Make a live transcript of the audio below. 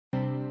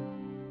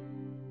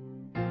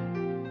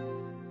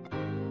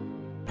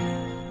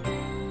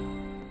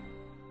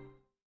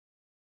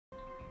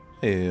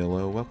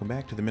Hello, welcome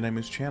back to the Midnight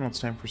Moose channel. It's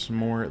time for some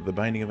more The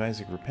Binding of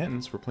Isaac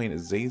Repentance. We're playing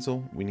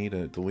Azazel. We need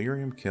a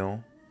Delirium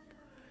kill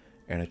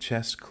and a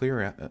chest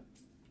clear out.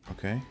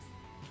 Okay.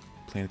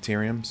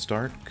 Planetarium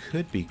start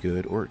could be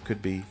good, or it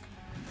could be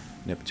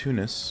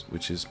Neptunus,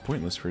 which is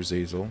pointless for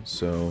Azazel.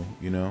 So,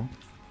 you know,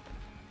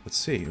 let's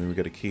see. I mean, we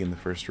got a key in the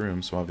first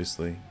room, so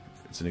obviously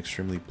it's an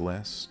extremely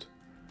blessed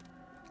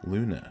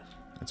Luna.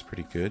 That's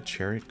pretty good.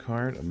 Chariot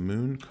card, a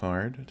moon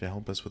card to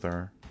help us with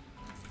our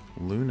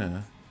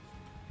Luna.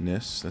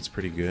 That's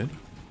pretty good.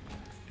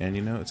 And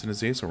you know, it's an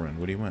Azazel run.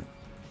 What do you want?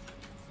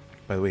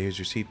 By the way, here's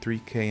your seed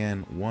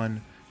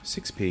 3KN1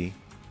 6P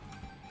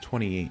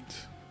 28.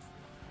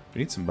 We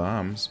need some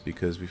bombs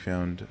because we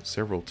found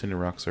several tinder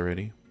rocks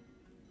already.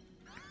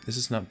 This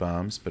is not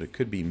bombs, but it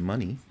could be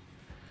money.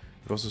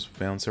 We've also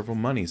found several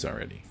monies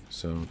already,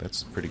 so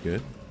that's pretty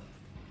good.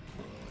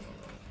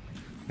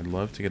 I'd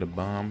love to get a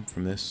bomb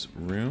from this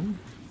room.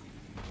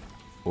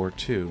 Or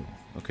two.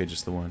 Okay,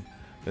 just the one.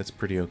 That's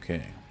pretty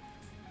okay.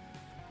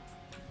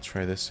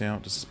 Try this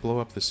out. Does this blow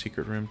up the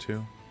secret room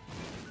too?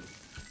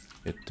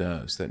 It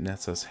does. That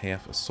nets us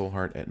half a soul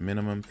heart at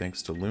minimum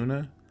thanks to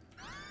Luna,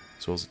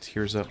 as well as it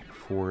tears up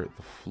for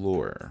the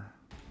floor.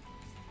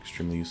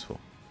 Extremely useful.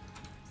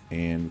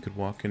 And we could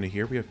walk into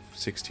here. We have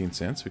 16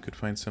 cents. We could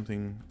find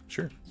something.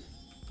 Sure.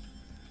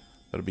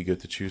 That'll be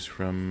good to choose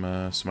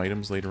from some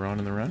items later on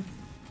in the run.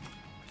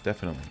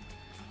 Definitely.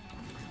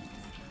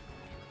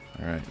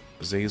 Alright.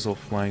 Azazel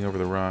flying over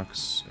the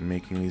rocks and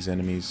making these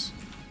enemies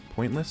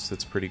pointless.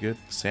 That's pretty good.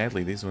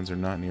 Sadly, these ones are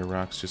not near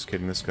rocks. Just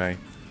kidding. This guy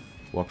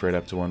walked right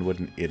up to one. What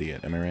an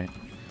idiot. Am I right?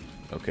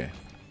 Okay.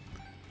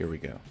 Here we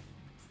go.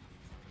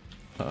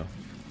 Uh-oh.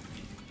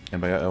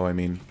 And by uh-oh, I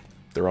mean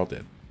they're all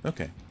dead.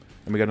 Okay.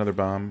 And we got another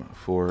bomb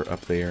for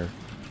up there.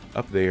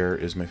 Up there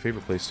is my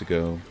favorite place to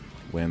go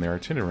when there are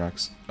tinder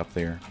rocks up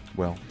there.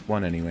 Well,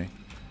 one anyway.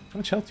 How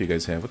much health do you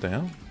guys have? What the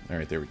hell?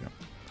 Alright, there we go.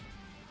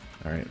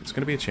 Alright, it's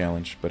going to be a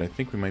challenge, but I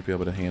think we might be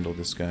able to handle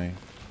this guy.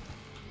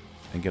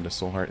 And get a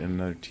soul heart and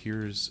another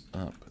tears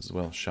up as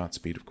well. Shot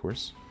speed, of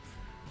course.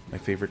 My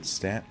favorite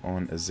stat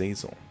on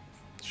Azazel.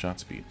 Shot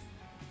speed.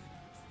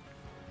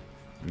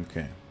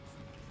 Okay.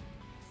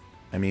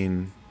 I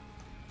mean,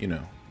 you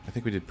know, I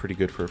think we did pretty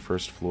good for a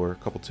first floor. A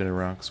couple tinder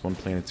rocks, one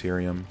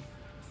planetarium,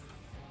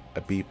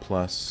 a B+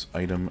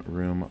 item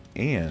room,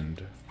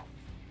 and...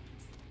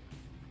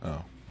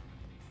 oh.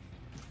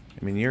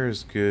 I mean, Year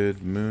is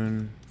good.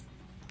 Moon.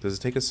 Does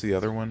it take us to the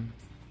other one?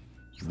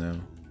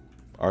 No.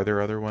 Are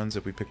there other ones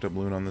if we picked up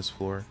Loon on this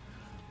floor?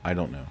 I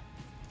don't know.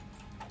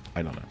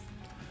 I don't know.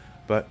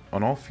 But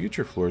on all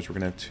future floors, we're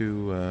going to have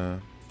two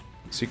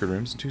secret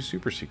rooms and two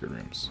super secret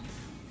rooms.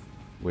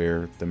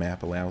 Where the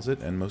map allows it,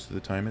 and most of the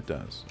time it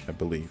does, I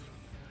believe.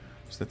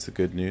 So that's the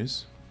good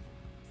news.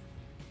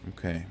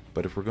 Okay,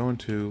 but if we're going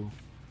to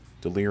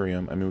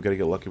Delirium, I mean, we've got to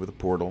get lucky with a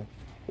portal.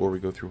 Or we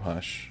go through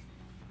Hush.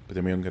 But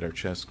then we don't get our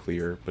chest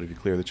clear. But if you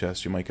clear the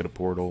chest, you might get a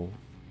portal.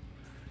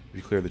 If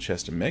you clear the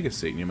chest in Mega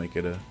Satan, you might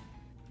get a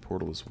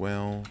portal as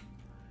well.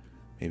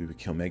 Maybe we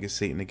kill Mega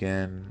Satan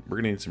again. We're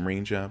gonna need some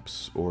range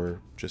ups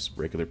or just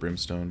regular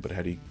brimstone. But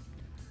how do you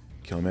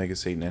kill Mega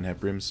Satan and have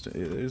brimstone?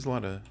 There's a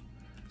lot of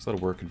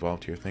work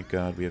involved here. Thank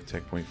God we have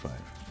Tech Point 5.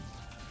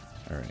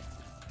 All right.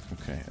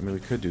 Okay. I mean,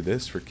 we could do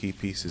this for key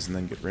pieces and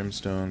then get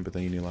brimstone, but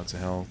then you need lots of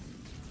health.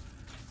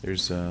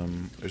 There's a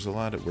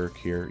lot at work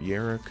here.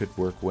 Yara could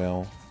work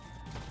well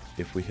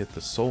if we hit the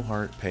soul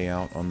heart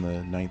payout on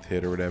the 9th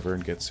hit or whatever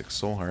and get 6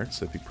 soul hearts.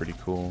 That'd be pretty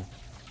cool.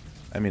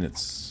 I mean,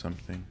 it's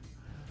something.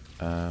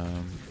 But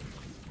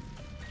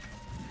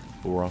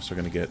we're also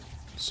going to get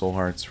soul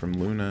hearts from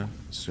Luna,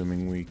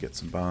 assuming we get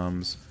some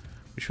bombs,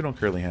 which we don't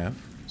currently have,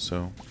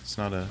 so it's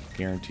not a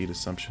guaranteed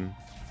assumption.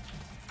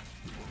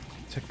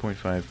 Tech Point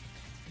 5,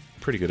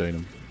 pretty good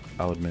item,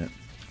 I'll admit.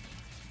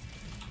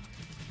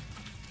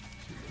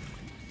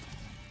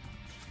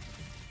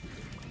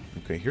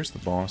 Okay, here's the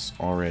boss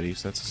already,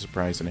 so that's a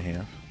surprise and a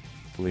half,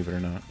 believe it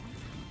or not.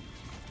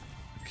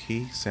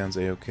 Key sounds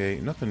a-okay.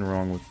 Nothing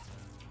wrong with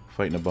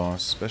fighting a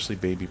boss, especially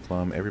Baby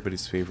Plum,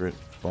 everybody's favorite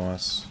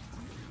boss.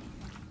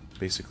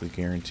 Basically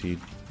guaranteed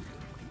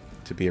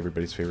to be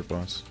everybody's favorite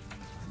boss.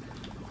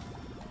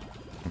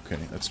 Okay,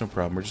 that's no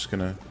problem. We're just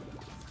gonna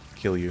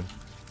kill you.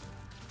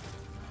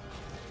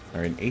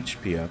 Alright, an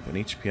HP up. An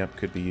HP up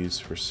could be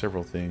used for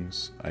several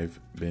things, I've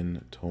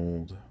been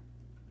told.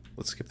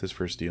 Let's skip this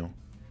first deal.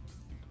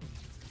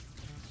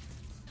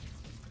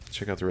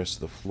 Check out the rest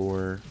of the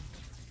floor.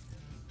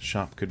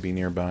 Shop could be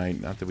nearby.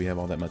 Not that we have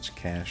all that much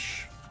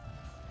cash.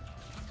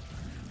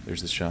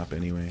 There's the shop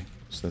anyway,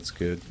 so that's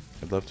good.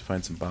 I'd love to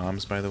find some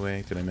bombs, by the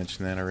way. Did I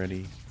mention that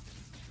already?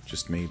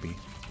 Just maybe.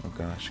 Oh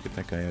gosh, get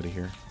that guy out of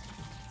here.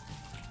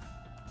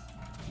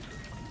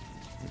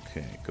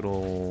 Okay, good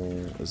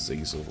old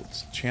Azazel.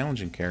 It's a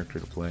challenging character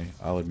to play,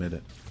 I'll admit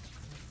it.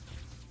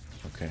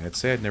 Okay, I'd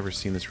say I'd never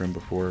seen this room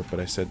before,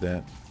 but I said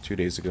that 2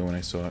 days ago when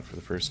I saw it for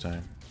the first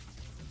time.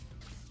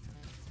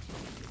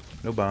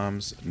 No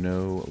bombs,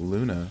 no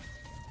Luna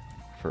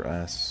for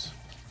us,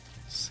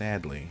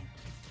 sadly.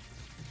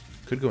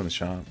 Could go in the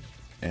shop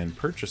and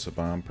purchase a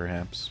bomb,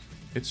 perhaps.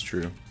 It's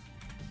true.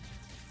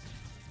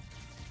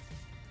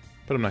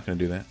 But I'm not going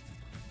to do that.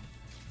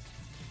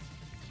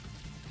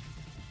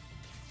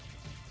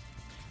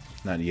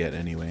 Not yet,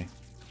 anyway.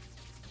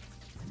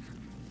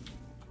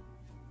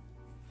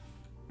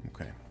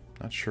 Okay.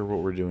 Not sure what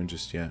we're doing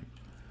just yet.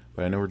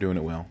 But I know we're doing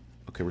it well.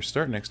 Okay, we're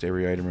starting next to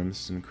every item room.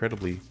 This is an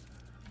incredibly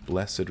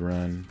blessed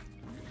run.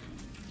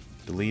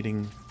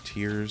 Deleting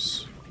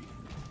tears.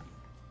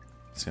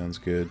 Sounds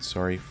good.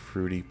 Sorry,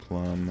 Fruity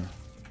Plum.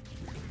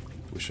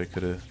 Wish I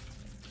could have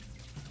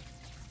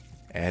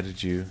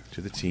added you to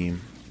the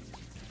team.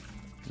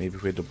 Maybe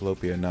if we had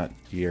Diplopia, not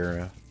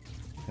Yera.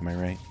 Am I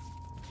right?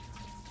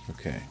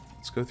 Okay,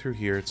 let's go through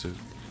here. It's a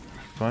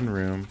fun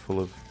room full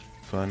of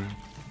fun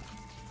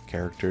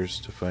characters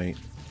to fight.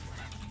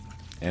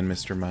 And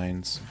Mr.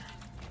 Mines.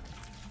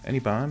 Any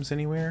bombs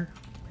anywhere?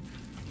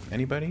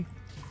 Anybody?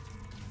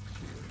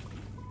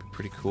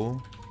 Pretty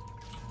cool.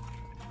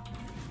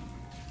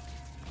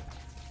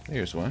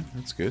 There's one.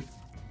 That's good.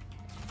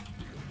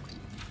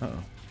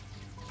 Uh-oh.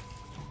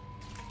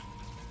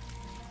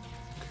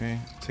 Okay,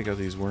 take out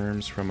these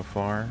worms from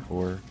afar,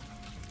 or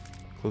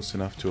close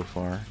enough to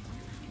afar.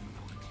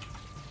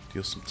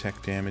 Deal some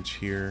tech damage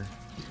here.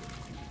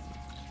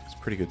 It's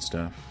pretty good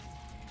stuff.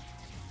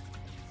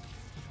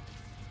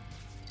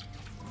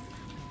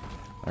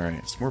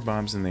 Alright, some more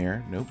bombs in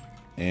there. Nope.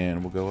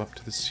 And we'll go up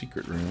to the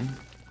secret room.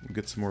 We'll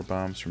get some more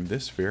bombs from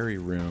this very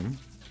room.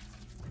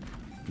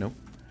 Nope.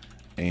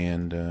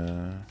 And,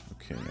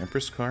 okay,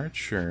 Empress card,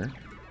 sure.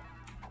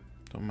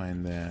 Don't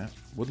mind that.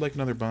 Would like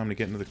another bomb to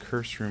get into the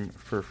curse room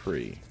for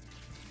free.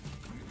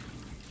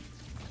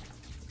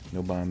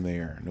 No bomb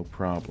there, no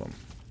problem.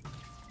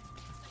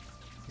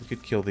 We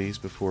could kill these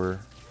before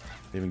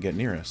they even get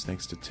near us,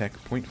 thanks to Tech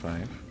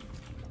 0.5.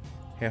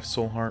 Half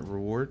Soul Heart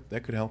reward.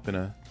 That could help in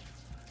a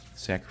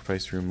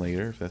sacrifice room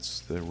later, if that's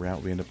the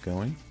route we end up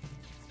going.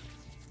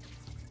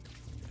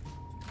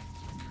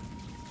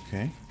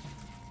 Okay.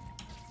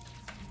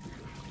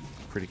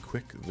 Pretty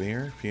quick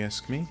there, if you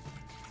ask me.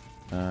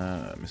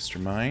 Mr.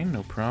 Mine,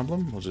 no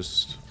problem. We'll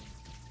just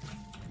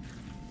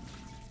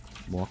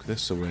walk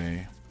this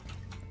away.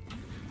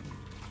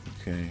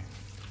 Okay.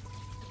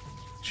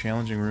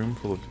 Challenging room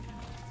full of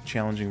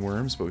challenging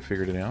worms, but we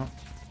figured it out.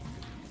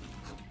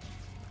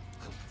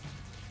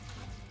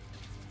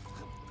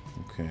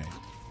 Okay.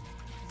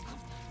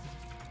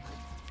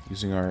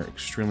 Using our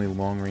extremely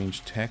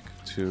long-range tech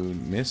to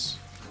miss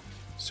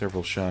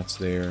several shots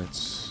there.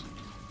 It's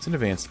an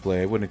advanced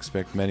play. I wouldn't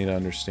expect many to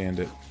understand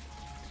it.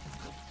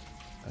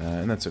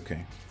 And that's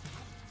okay.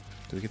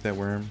 Did we get that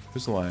worm?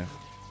 Who's alive?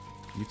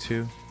 You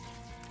two?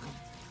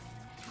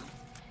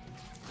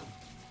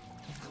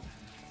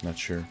 Not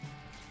sure.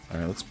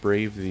 Alright, let's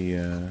brave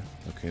the,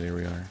 okay, there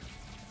we are.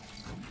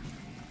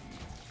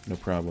 No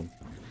problem.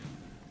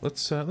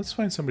 Let's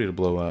find somebody to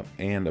blow up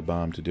and a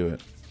bomb to do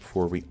it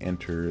before we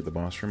enter the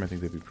boss room. I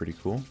think that'd be pretty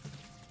cool.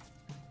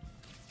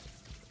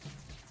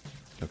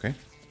 Okay.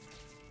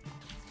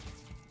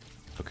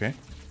 Okay.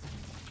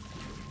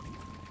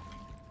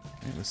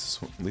 At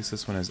least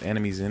this one has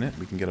enemies in it.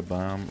 We can get a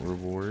bomb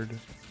reward.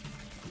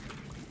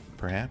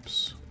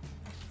 Perhaps.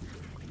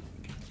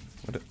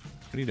 What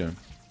are you doing?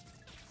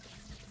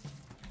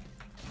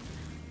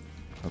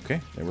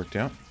 Okay, that worked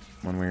out.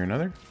 One way or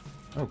another.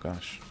 Oh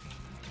gosh.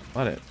 A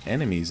lot of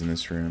enemies in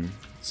this room.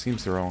 It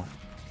seems they're all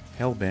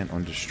hell-bent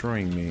on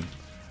destroying me.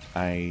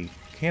 I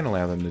can't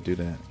allow them to do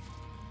that.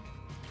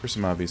 For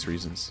some obvious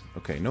reasons.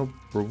 Okay, no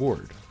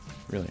reward.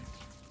 Really.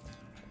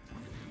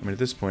 I mean, at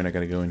this point, I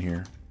gotta go in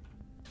here.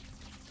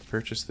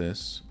 Purchase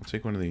this. I'll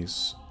take one of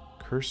these.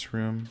 Curse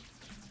room.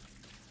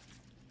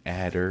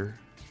 Adder.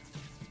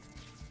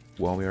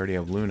 While we already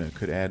have Luna,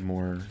 could add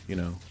more, you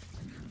know,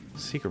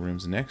 secret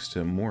rooms next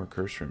to more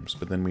curse rooms.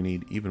 But then we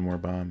need even more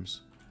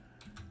bombs.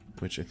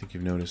 Which I think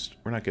you've noticed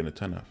we're not getting a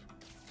ton of.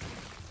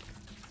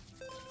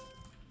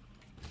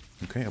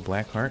 Okay, a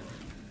black heart.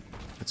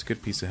 That's a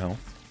good piece of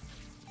health.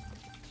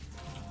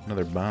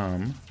 Another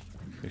bomb.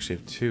 We actually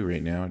have two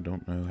right now. I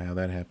don't know how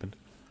that happened.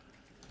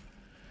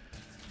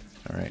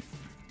 Alright.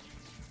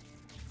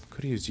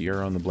 Could have used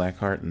Yara on the black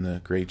heart and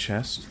the gray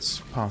chest. It's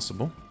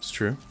possible. It's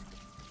true.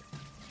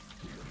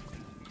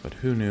 But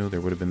who knew there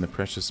would have been the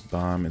precious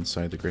bomb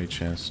inside the gray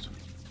chest?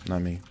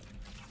 Not me.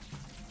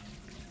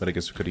 But I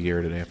guess we could have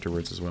Yara'd it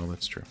afterwards as well.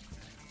 That's true.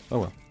 Oh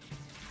well.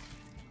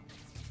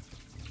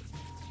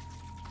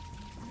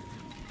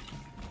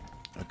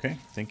 Okay,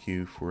 thank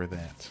you for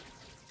that.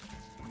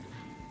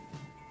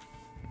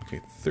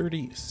 Okay,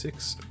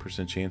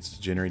 36% chance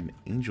to generate an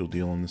angel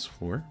deal on this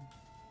floor.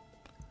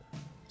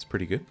 It's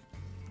pretty good.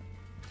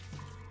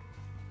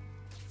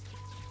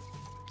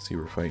 Let's see,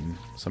 we're fighting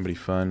somebody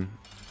fun.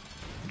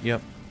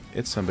 Yep,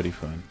 it's somebody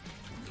fun.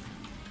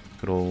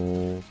 Good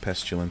old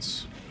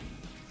pestilence.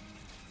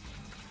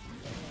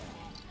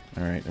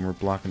 Alright, and we're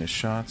blocking his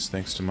shots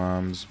thanks to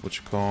Mom's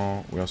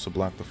whatchamacall. We also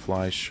blocked the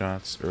fly's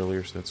shots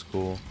earlier, so that's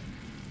cool.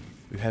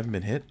 We haven't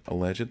been hit,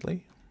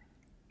 allegedly.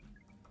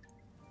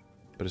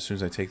 But as soon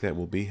as I take that,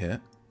 we'll be hit.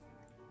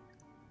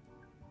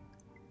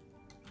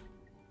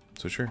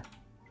 So sure.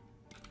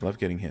 Love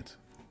getting hit.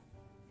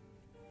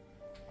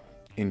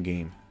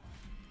 In-game.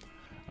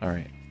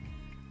 Alright.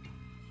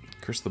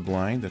 Curse the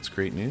Blind, that's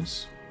great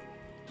news.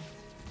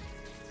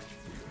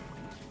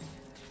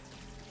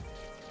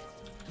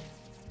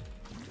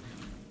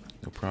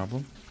 No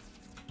problem.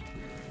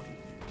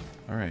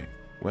 Alright,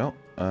 well,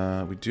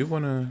 we do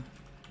want to...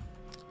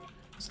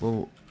 It's a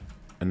little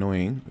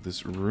annoying with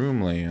this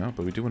room layout,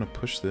 but we do want to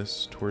push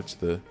this towards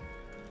the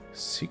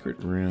secret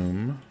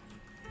room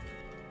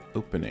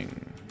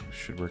opening.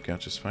 Should work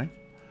out just fine.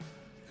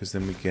 Because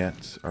then we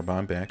get our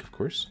bomb back, of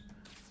course.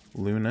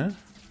 Luna,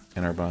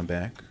 and our bomb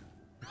back,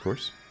 of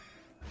course.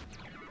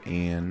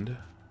 And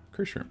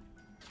curse room.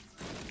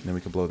 And then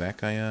we can blow that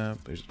guy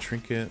up. There's a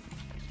trinket.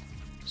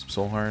 Some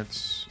soul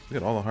hearts. We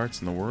got all the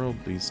hearts in the world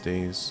these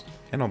days.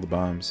 And all the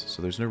bombs.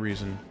 So there's no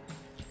reason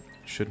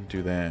shouldn't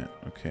do that.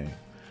 Okay.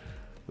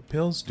 The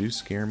pills do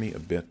scare me a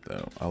bit,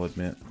 though, I'll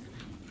admit.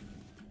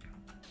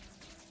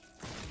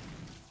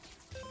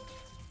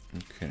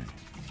 Okay.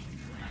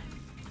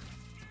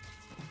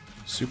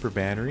 Super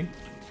battery.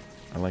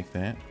 I like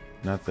that.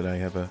 Not that I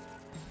have a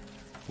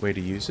way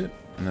to use it,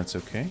 and that's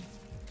okay.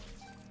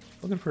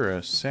 Looking for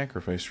a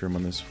sacrifice room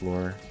on this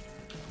floor.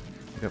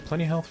 We've got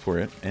plenty of health for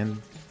it,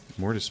 and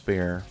more to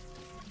spare.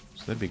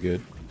 So that'd be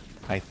good,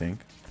 I think.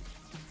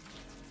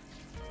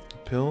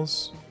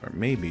 Pills? Or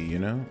maybe, you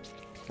know?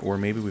 Or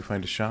maybe we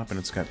find a shop and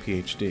it's got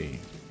PhD.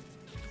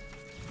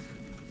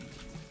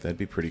 That'd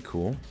be pretty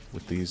cool,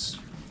 with these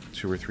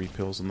 2 or 3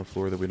 pills on the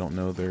floor that we don't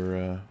know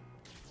their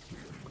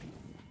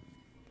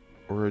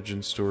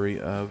origin story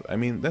of. I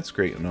mean, that's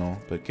great and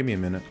all, but give me a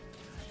minute.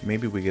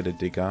 Maybe we get a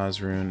Degas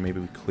rune,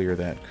 maybe we clear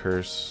that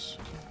curse.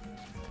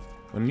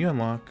 When you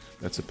unlock...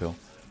 That's a pill.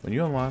 When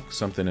you unlock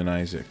something in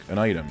Isaac, an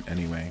item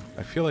anyway,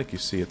 I feel like you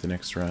see it the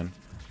next run.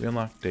 We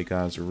unlocked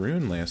Degas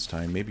rune last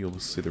time, maybe you'll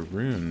see the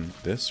rune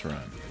this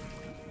run.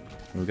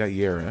 And we got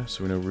Yera,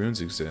 so we know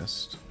runes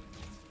exist.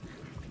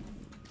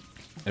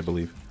 I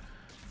believe.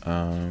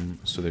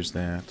 So there's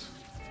that.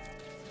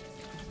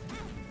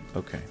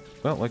 Okay.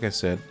 Well, like I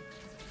said,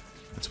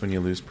 that's when you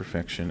lose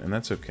perfection, and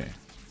that's okay.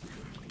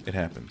 It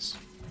happens.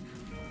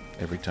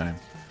 Every time.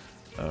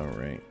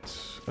 Alright.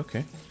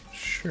 Okay.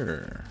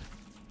 Sure.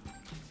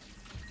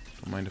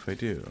 Don't mind if I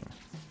do.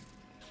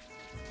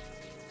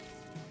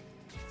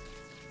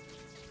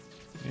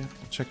 Yeah,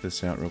 I'll check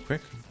this out real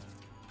quick.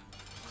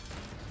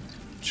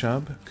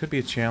 Chub. Could be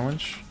a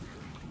challenge.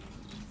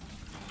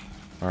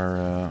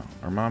 Our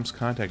mom's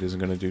contact isn't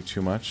going to do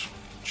too much.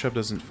 Chub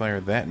doesn't fire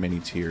that many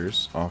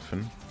tears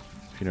often,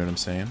 if you know what I'm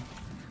saying.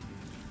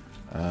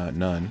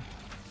 None,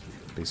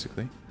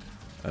 basically.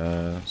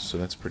 So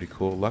that's pretty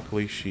cool.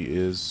 Luckily, she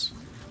is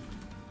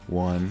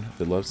one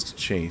that loves to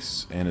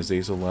chase, and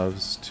Azazel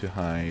loves to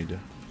hide,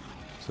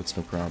 so that's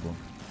no problem.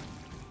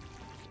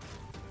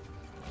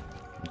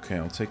 Okay,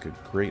 I'll take a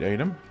great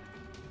item.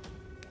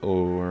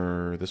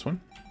 Or this one.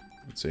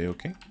 Let's say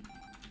okay.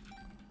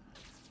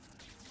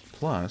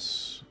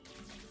 Plus...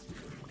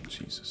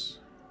 Jesus.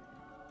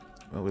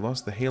 Well, we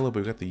lost the Halo,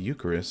 but we got the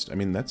Eucharist. I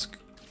mean, that's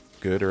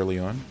good early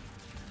on.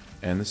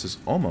 And this is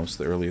almost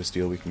the earliest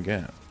deal we can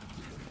get.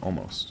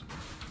 Almost.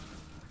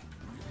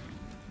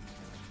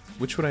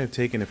 Which would I have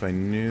taken if I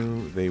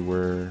knew they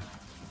were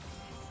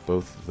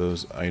both of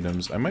those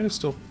items? I might have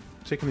still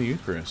taken the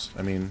Eucharist.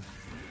 I mean,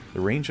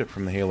 the range up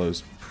from the Halo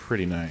is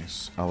pretty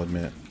nice, I'll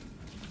admit.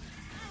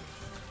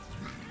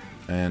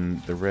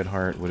 And the red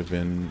heart would have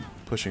been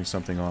pushing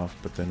something off,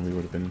 but then we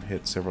would have been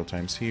hit several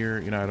times here.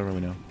 You know, I don't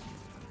really know.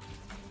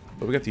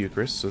 But we got the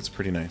Eucharist, so it's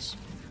pretty nice.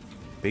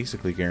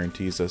 Basically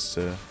guarantees us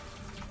a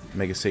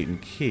Mega Satan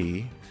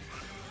key.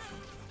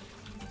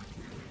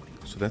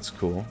 So that's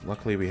cool.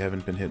 Luckily we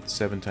haven't been hit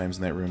 7 times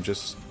in that room.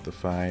 Just the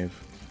 5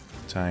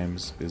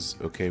 times is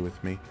okay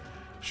with me.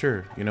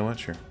 Sure, you know what?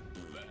 Sure.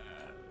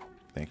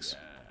 Thanks.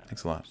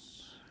 Thanks a lot.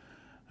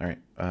 Alright,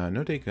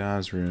 no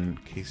Degas rune, in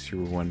case you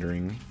were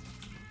wondering.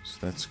 So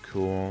that's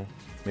cool.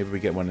 Maybe we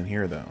get one in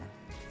here, though.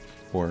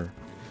 Or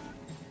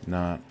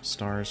not.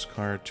 Stars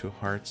card, 2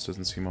 hearts.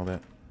 Doesn't seem all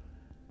that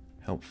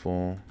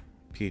helpful.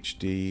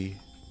 PhD.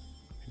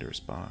 Pandora's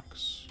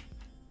box.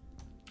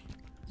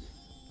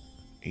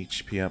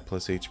 HP up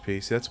plus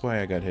HP. See, that's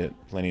why I got hit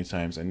plenty of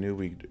times. I knew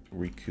we'd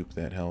recoup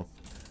that health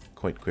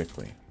quite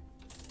quickly.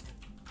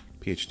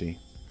 PhD.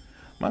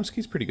 Mom's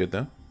Key's pretty good,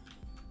 though.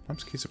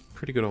 Mom's Key's a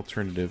pretty good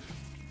alternative.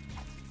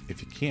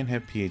 If you can't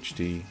have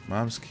PhD,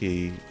 Mom's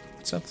Key,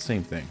 it's not the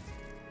same thing.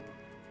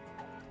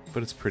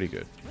 But it's pretty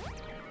good.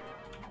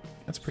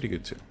 That's pretty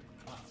good, too.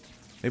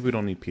 Maybe we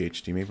don't need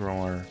PhD. Maybe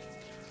all our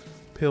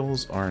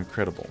pills are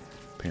incredible,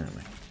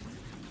 apparently.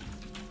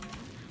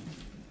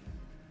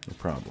 No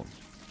problem.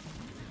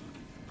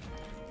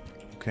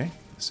 Okay,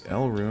 this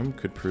L room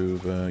could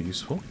prove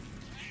useful.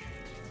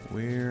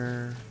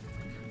 Where...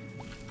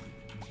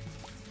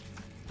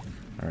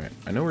 Alright,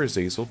 I know we're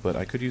Azazel, but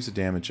I could use a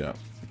damage up,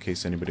 in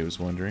case anybody was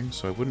wondering,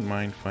 so I wouldn't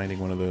mind finding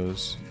one of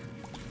those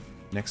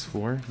next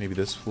floor, maybe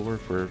this floor,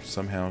 if we're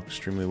somehow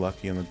extremely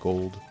lucky in the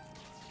gold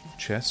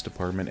chest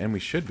department, and we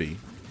should be,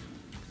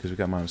 because we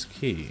got Mom's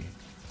Key.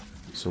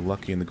 So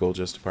lucky in the gold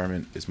chest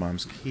department is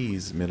Mom's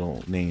Key's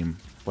middle name.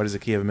 Why does the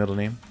key have a middle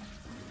name?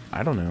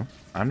 I don't know.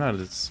 I'm not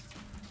its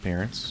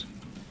parents.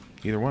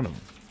 Either one of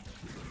them.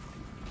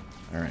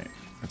 Alright,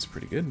 that's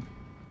pretty good.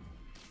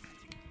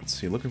 Let's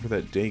see, looking for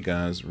that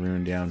Degas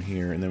rune down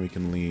here, and then we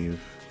can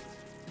leave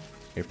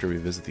after we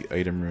visit the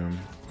item room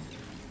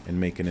and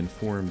make an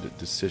informed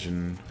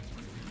decision.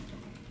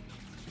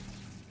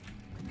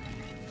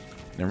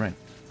 Never mind.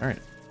 Alright,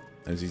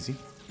 that was easy.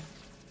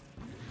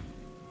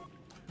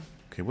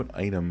 Okay, what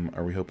item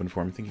are we hoping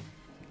for? I'm thinking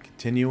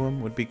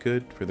Continuum would be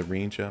good for the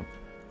range up.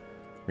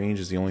 Range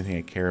is the only thing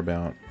I care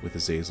about with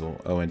Azazel.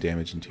 Oh, and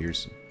damage and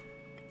tears.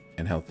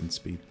 And health and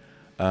speed.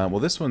 Well,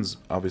 this one's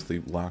obviously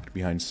locked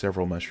behind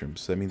several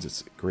mushrooms, so that means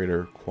it's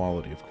greater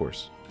quality, of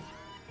course.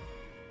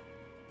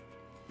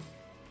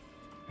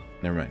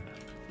 Never mind.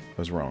 I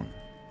was wrong.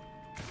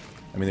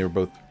 I mean, they were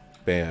both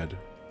bad,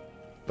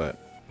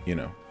 but, you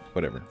know,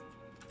 whatever.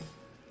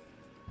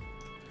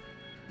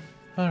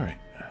 Alright.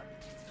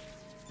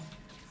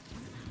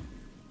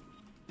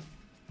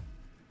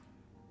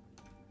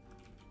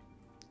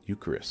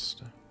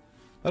 Eucharist.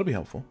 That'll be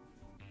helpful.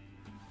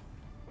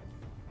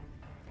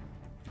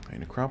 Okay,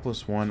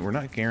 Necropolis 1. We're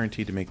not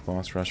guaranteed to make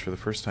boss rush for the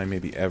first time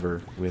maybe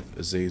ever with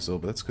Azazel,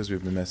 but that's because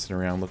we've been messing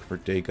around looking for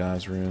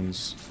Degas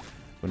runes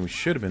when we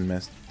should have been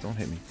don't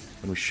hit me.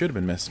 When we should have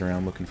been messing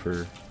around looking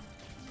for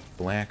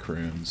black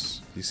runes.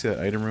 Do you see that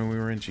item room we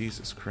were in?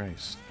 Jesus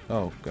Christ.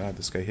 Oh god,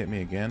 this guy hit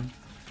me again.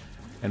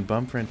 And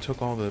Bumfriend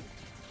took all the...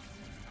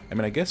 I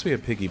mean, I guess we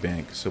have Piggy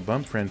Bank, so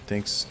Bumfriend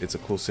thinks it's a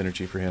cool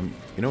synergy for him.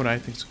 You know what I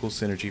think is a cool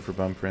synergy for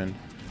Bumfriend?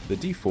 The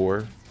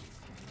D4,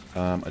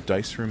 a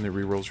dice room that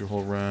rerolls your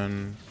whole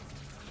run.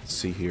 Let's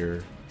see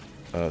here.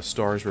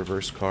 Stars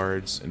reverse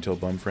cards until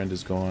Bumfriend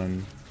is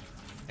gone.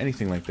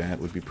 Anything like that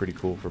would be pretty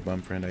cool for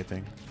Bumfriend, I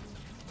think.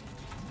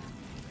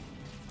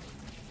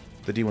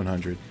 The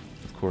D100,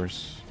 of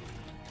course.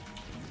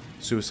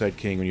 Suicide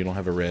King when you don't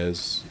have a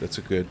res. That's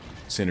a good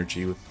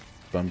synergy with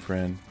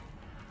Bumfriend.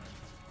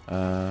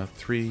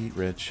 3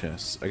 red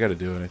chests. I gotta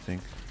do it, I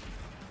think.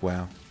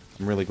 Wow.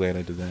 I'm really glad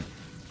I did that.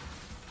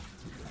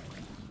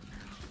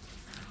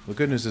 The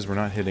good news is we're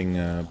not hitting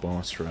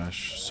boss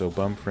rush, so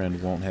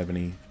Bumfriend won't have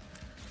any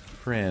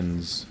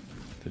friends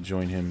to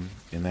join him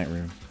in that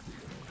room.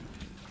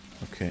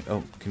 Okay.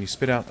 Oh, can you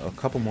spit out a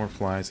couple more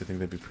flies? I think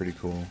that'd be pretty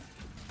cool.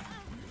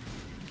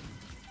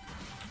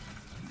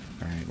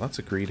 Alright, lots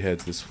of greed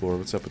heads this floor.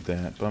 What's up with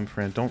that?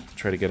 Bumfriend, don't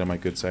try to get on my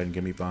good side and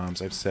give me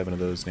bombs. I have 7 of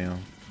those now.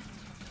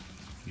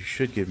 You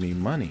should give me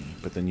money,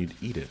 but then you'd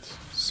eat it.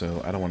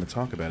 So I don't want to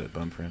talk about it,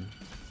 Bumfriend.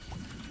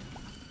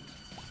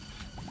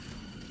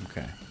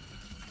 Okay.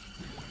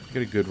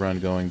 Got a good run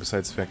going,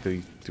 besides the fact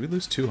that did we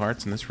lose 2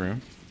 hearts in this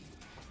room?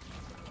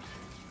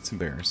 It's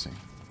embarrassing.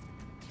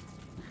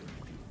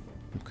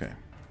 Okay.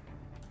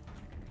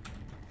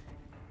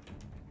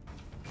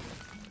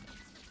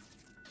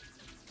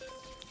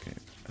 Okay.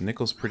 A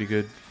nickel's pretty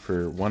good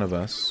for one of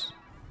us,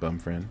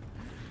 Bumfriend.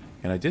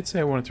 And I did say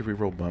I wanted to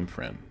reroll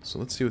Bumfriend, so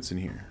let's see what's in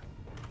here.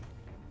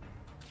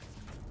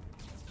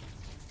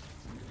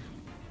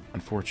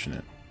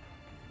 Unfortunate.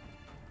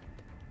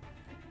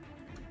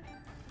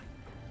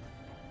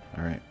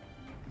 Alright.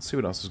 Let's see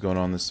what else is going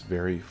on this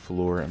very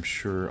floor. I'm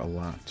sure a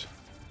lot.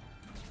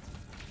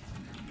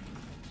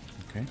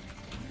 Okay.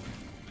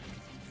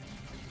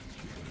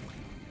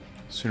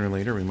 Sooner or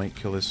later we might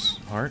kill this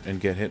heart and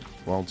get hit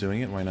while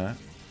doing it. Why not?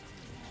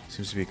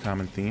 Seems to be a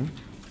common theme.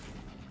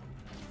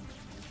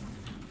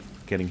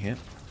 Getting hit.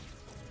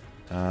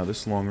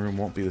 This long room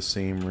won't be the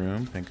same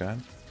room, thank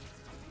God.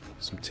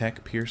 Some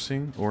tech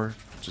piercing, or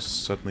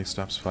just suddenly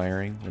stops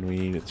firing when we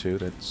need it to.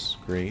 That's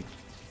great.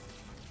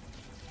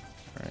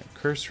 Alright,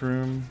 curse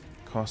room.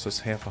 Costs us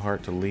half a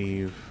heart to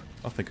leave.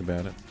 I'll think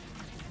about it.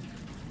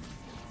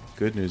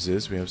 Good news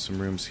is we have some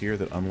rooms here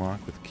that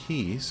unlock with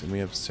keys, and we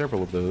have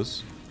several of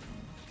those.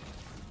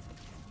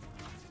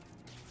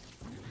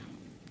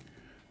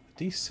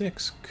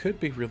 D6 could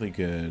be really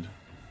good,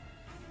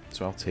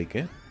 so I'll take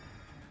it.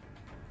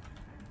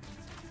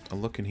 I'll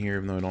look in here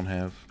even though I don't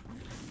have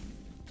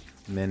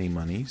many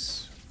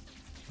monies.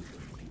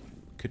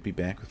 Could be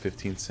back with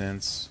 15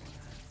 cents.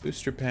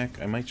 Booster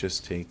pack, I might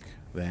just take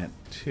that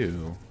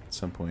too at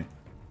some point.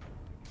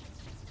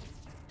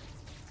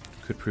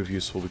 Could prove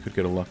useful. We could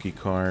get a lucky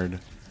card.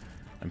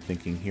 I'm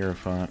thinking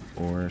Hierophant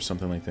or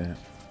something like that.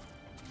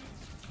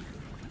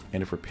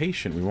 And if we're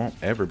patient, we won't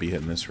ever be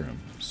hit in this room.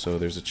 So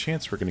there's a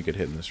chance we're going to get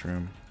hit in this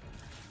room.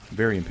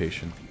 Very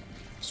impatient.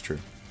 It's true.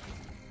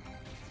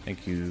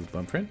 Thank you,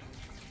 Bumfriend.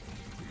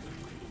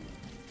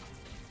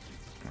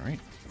 Alright.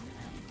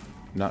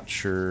 Not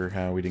sure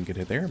how we didn't get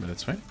hit there, but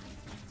that's fine.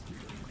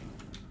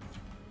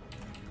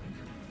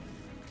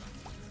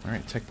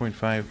 Alright, Tech Point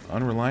 5,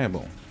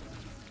 unreliable.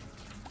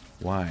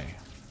 Why?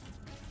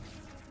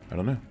 I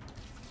don't know.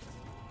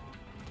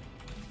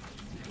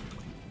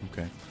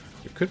 Okay.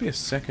 There could be a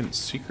second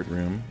secret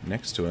room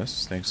next to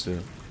us, thanks to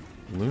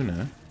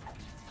Luna.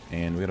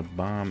 And we got a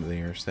bomb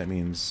there, so that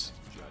means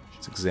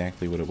it's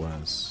exactly what it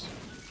was.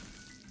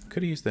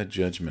 Could have used that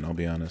judgment, I'll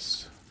be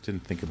honest.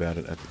 Didn't think about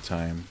it at the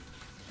time.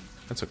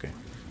 That's okay.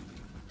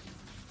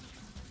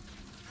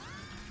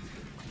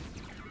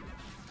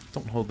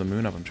 Don't hold the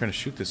moon up. I'm trying to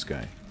shoot this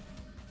guy.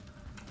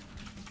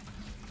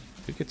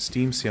 Could get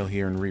Steam Sale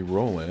here and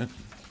re-roll it.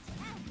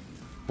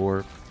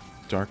 Or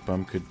Dark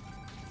Bum could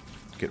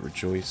get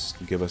Rejoice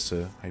and give us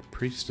a High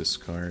Priestess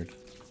card.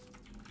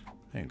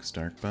 Thanks,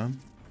 Dark Bum.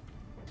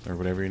 Or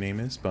whatever your name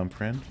is, Bum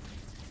Friend.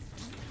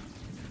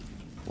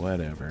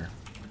 Whatever.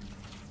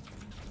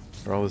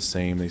 They're all the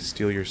same. They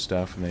steal your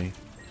stuff and they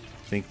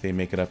think they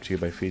make it up to you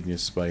by feeding you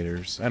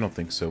spiders. I don't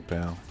think so,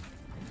 pal.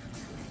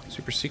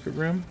 Super secret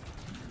room?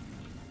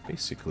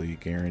 Basically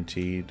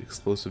guaranteed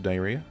explosive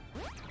diarrhea.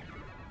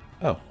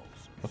 Oh.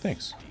 Well,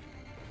 thanks.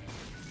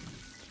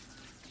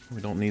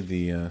 We don't need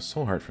the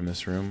soul heart from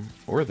this room,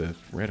 or the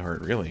red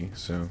heart, really,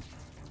 so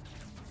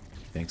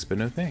thanks, but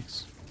no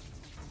thanks.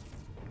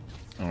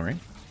 Alright.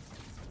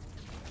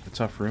 A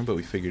tough room, but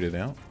we figured it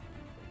out.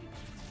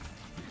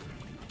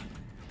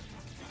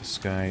 This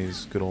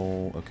guy's good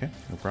old... Okay,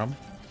 no problem.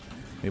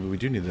 Maybe we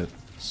do need that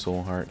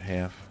soul heart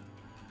half.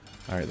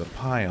 Alright, the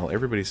pile.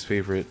 Everybody's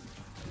favorite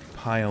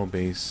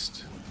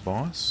pile-based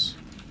boss.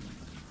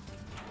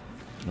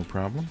 No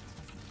problem.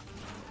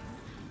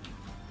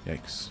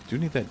 Yikes. Do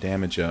need that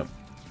damage up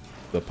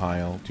the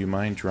pile. Do you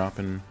mind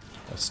dropping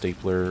a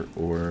stapler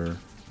or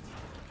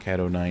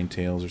Cat O'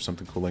 Tails or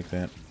something cool like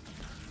that?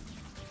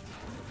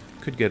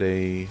 Could get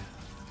a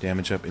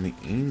damage up in the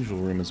angel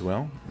room as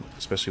well,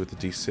 especially with the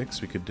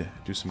D6. We could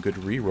do some good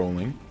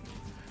re-rolling.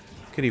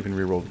 Could even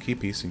re-roll the key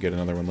piece and get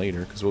another one later,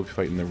 because we'll be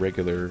fighting the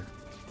regular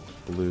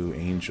blue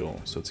angel.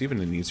 So it's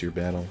even an easier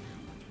battle.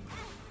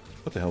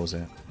 What the hell was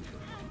that?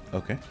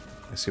 Okay,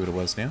 I see what it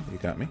was now. You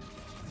got me.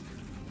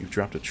 You've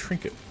dropped a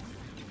trinket.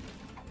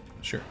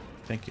 Sure,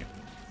 thank you.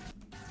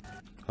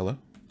 Hello?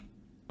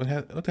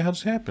 What the hell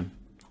just happened?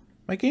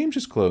 My game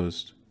just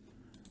closed.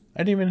 I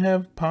didn't even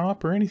have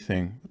pop or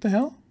anything. What the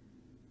hell?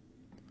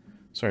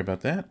 Sorry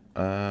about that.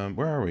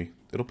 Where are we?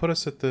 It'll put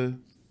us at the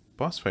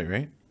boss fight,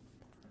 right?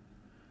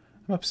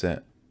 I'm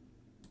upset.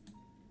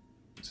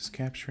 Is this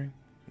capturing?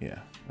 Yeah,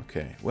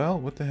 okay. Well,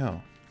 what the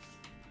hell?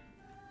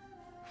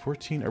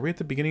 14. Are we at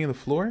the beginning of the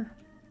floor?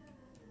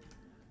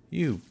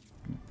 You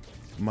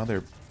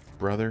mother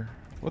brother.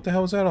 What the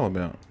hell was that all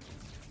about?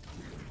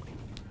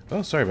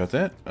 Oh, sorry about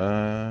that.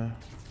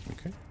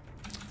 Okay.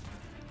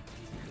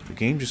 The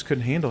game just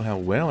couldn't handle how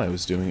well I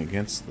was doing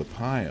against the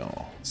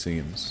pile, it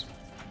seems.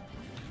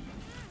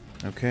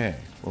 Okay.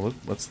 Well,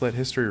 let's let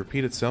history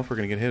repeat itself. We're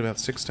going to get hit about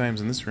 6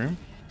 times in this room.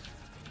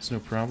 It's no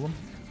problem.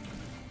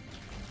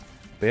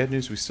 Bad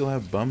news, we still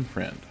have Bum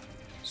Friend.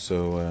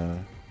 So,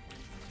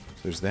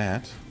 there's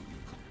that.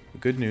 The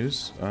good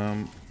news,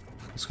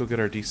 let's go get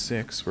our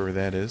D6, wherever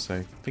that is.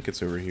 I think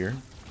it's over here.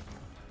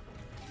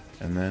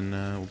 And then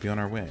we'll be on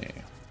our way.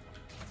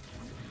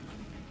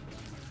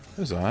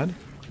 That was odd.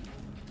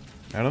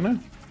 I don't know.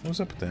 What was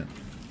up with that?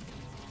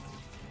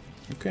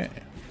 Okay.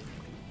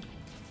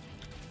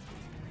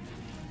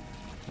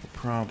 No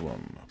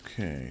problem.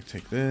 Okay,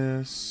 take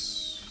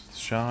this.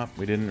 Shop.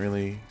 We didn't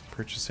really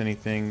purchase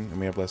anything, and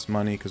we have less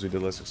money because we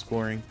did less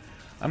exploring.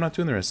 I'm not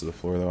doing the rest of the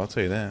floor, though. I'll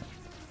tell you that.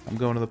 I'm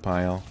going to the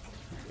pile.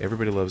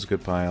 Everybody loves a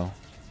good pile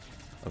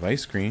of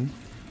ice cream.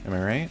 Am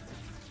I right?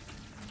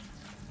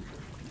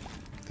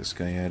 Get this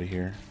guy out of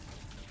here.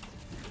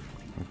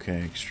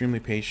 Okay, extremely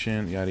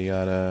patient, yada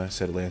yada.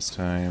 Said it last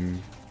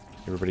time.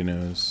 Everybody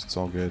knows. It's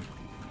all good.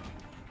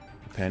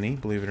 A penny,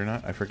 believe it or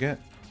not. I forget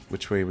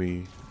which way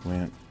we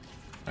went.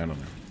 I don't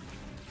know.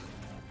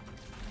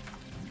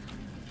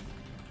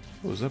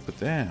 What was up with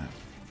that?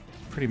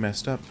 Pretty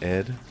messed up,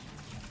 Ed.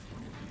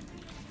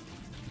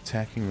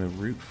 Attacking the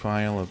root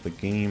file of the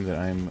game that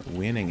I'm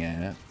winning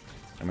at.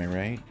 Am I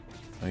right?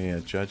 Oh yeah,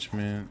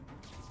 Judgment.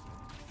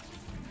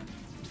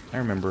 I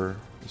remember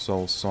this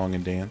old song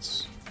and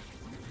dance.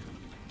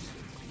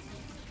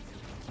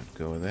 Let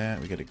go of that.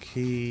 We got a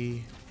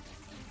key.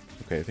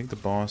 Okay, I think the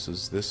boss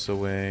is this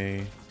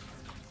away.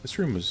 This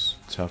room was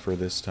tougher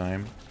this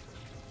time,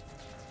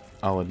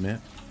 I'll admit.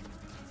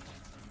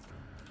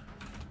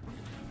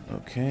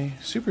 Okay,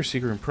 super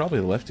secret room probably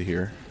left of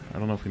here. I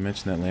don't know if we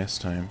mentioned that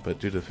last time, but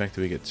due to the fact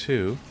that we get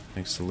 2,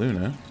 thanks to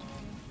Luna,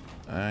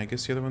 I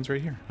guess the other one's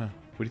right here. Huh,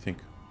 what do you think?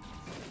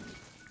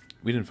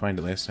 We didn't find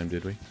it last time,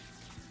 did we?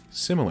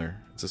 Similar.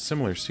 It's a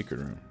similar secret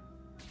room.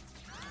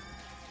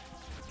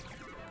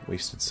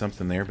 Wasted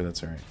something there, but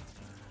that's alright.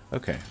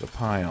 Okay, the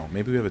pile.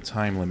 Maybe we have a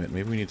time limit.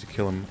 Maybe we need to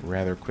kill him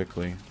rather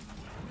quickly.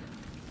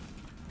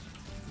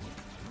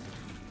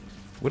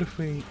 What if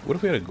we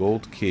had a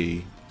gold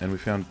key and we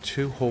found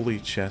 2 holy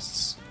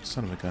chests,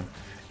 son of a gun,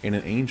 and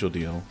an angel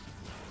deal?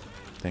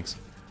 Thanks.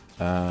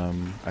 I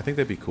think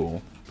that'd be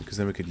cool, because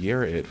then we could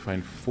Yara it,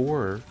 find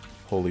 4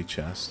 holy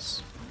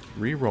chests,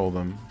 re-roll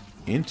them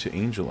into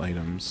angel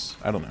items.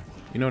 I don't know.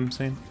 You know what I'm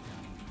saying?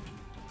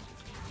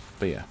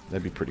 But yeah,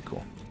 that'd be pretty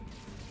cool.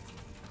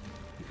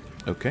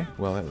 Okay,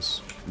 well that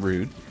was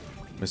rude,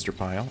 Mr.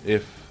 Pile,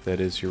 if that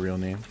is your real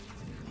name.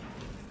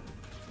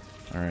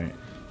 Alright.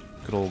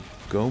 Good old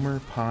Gomer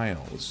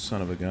Pile,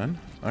 son of a gun.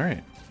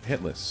 Alright,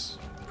 hitless,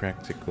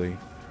 practically.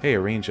 Hey, a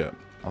range up.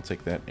 I'll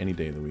take that any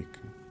day of the week.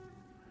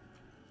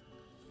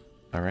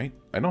 Alright,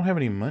 I don't have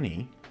any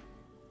money.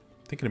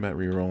 Thinking about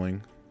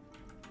re-rolling.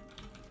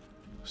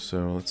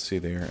 So let's see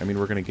there. I mean,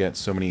 we're going to get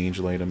so many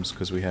angel items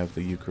because we have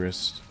the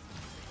Eucharist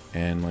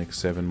and like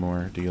 7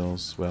 more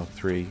deals. Well,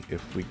 3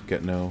 if we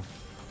get no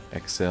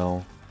XL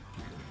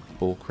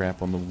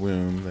bullcrap on the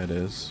womb, that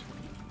is.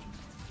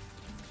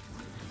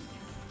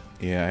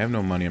 Yeah, I have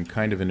no money. I'm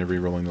kind of into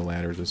re-rolling the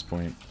ladder at this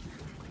point.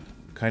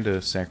 Kind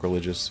of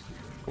sacrilegious.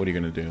 What are you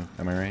going to do?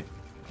 Am I right?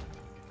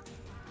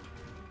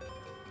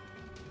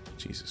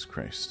 Jesus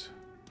Christ.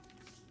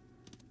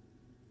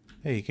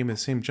 Hey, you gave me the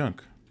same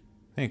junk.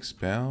 Thanks,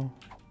 pal.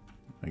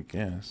 I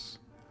guess.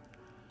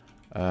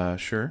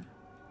 Sure.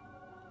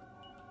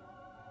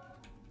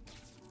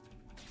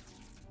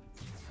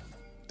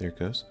 There it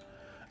goes.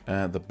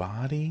 The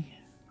body?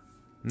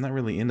 I'm not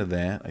really into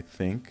that, I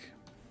think.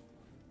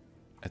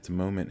 At the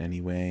moment,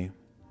 anyway.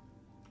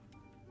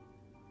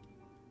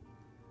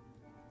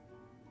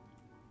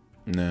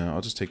 No,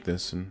 I'll just take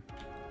this and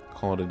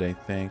call it a day.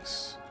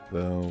 Thanks,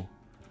 though.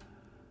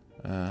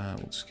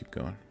 We'll just keep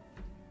going.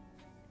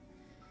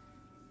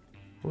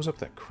 What was up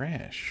that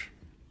crash?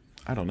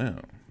 I don't know.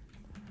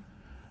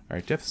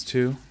 Alright, depth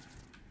 2.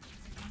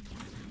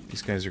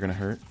 These guys are going to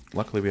hurt.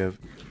 Luckily we have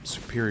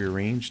superior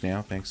range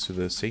now, thanks to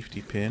the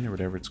safety pin, or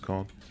whatever it's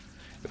called.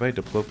 If I had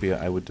diplopia,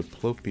 I would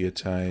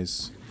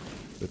diplopiatize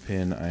the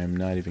pin. I am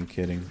not even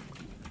kidding.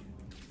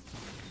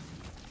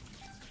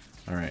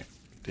 Alright,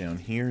 down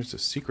here is a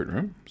secret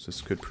room. So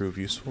this could prove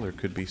useful. There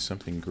could be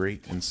something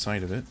great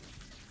inside of it.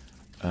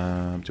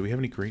 Do we have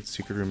any great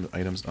secret room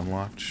items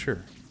unlocked?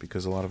 Sure,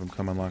 because a lot of them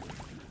come unlocked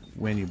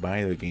when you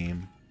buy the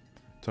game.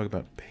 Talk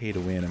about pay to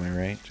win, am I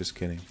right? Just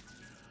kidding.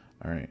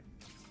 Alright.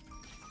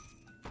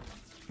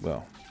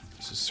 Well,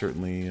 this is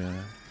certainly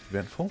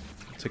eventful.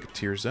 Take a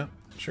tears up.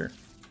 Sure.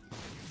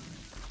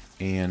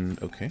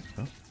 And, okay,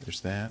 well,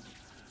 there's that.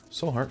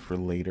 Soul Heart for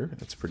later.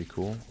 That's pretty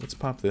cool. Let's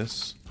pop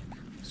this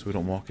so we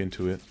don't walk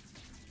into it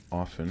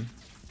often.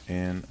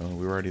 And, oh,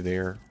 we were already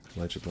there,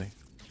 allegedly.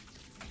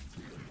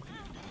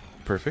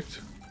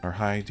 Perfect. Our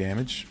high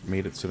damage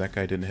made it so that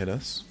guy didn't hit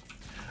us.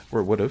 Or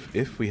it would have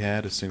if we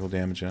had a single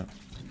damage up.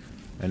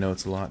 I know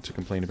it's a lot to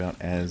complain about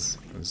as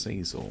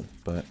Zazel,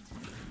 but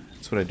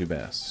it's what I do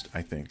best,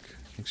 I think.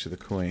 Thanks for the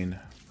coin.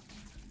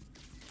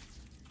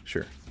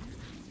 Sure.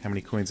 How many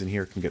coins in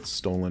here can get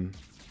stolen?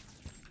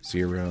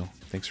 0.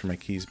 Thanks for my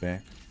keys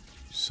back,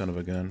 you son of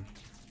a gun.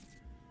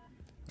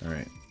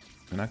 Alright.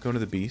 We're not going to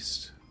the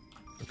beast.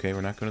 Okay,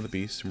 we're not going to the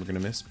beast, and we're going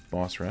to miss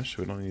boss rush,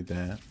 so we don't need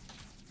that.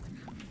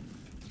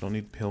 Don't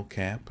need pill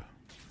cap.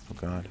 Oh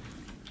god.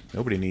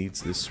 Nobody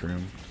needs this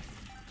room.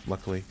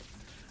 Luckily.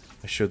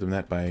 I showed them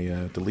that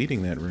by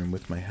deleting that room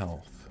with my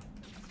health.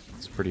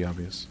 It's pretty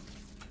obvious.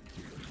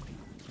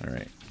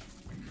 Alright.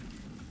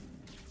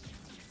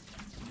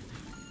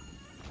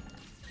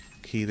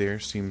 Key there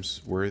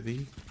seems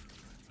worthy.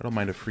 I don't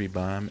mind a free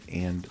bomb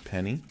and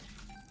penny.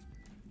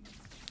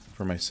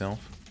 For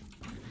myself.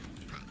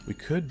 We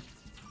could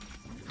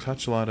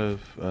touch a lot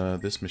of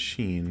this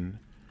machine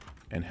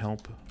and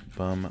help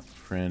bum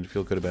friend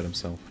feel good about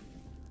himself.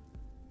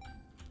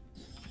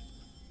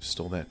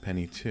 Stole that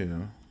penny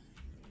too.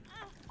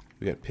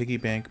 We got piggy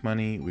bank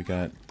money, we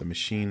got the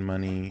machine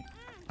money.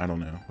 I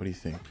don't know, what do you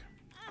think?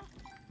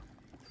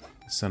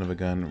 Son of a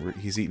gun,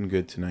 he's eating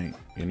good tonight,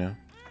 you know?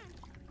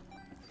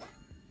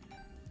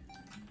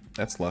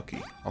 That's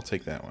lucky. I'll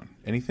take that one.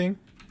 Anything?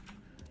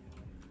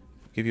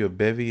 Give you a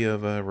bevy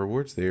of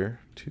rewards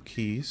there. 2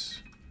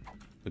 keys.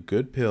 A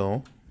good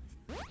pill.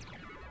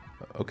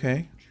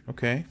 Okay,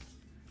 okay.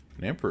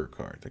 An Emperor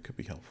card, that could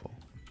be helpful.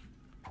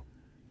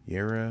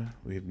 Yara,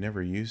 we've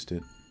never used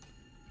it.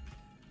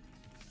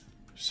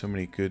 There's so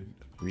many good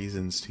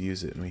reasons to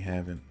use it and we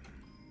haven't.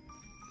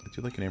 I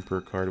do like an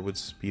Emperor card. It would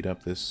speed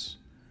up this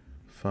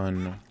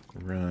fun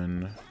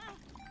run.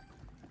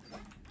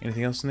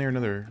 Anything else in there?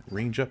 Another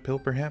range up pill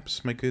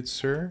perhaps, my good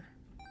sir?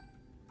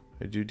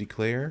 I do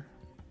declare.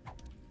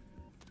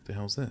 What the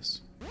hell's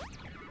this?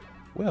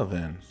 Well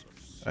then.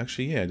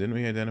 Actually, yeah, didn't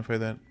we identify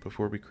that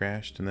before we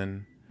crashed and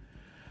then...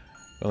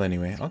 Well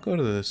anyway, I'll go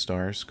to the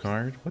stars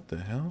card. What the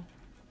hell?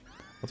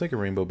 I'll take a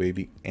rainbow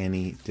baby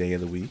any day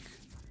of the week.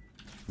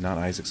 Not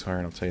Isaac's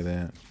heart, I'll tell you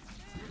that.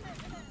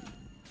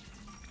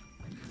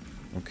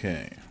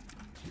 Okay.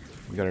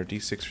 We got our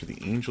D6 for the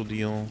angel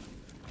deal.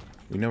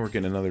 We know we're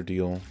getting another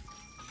deal,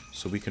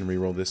 so we can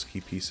reroll this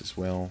key piece as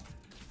well.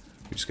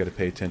 We just got to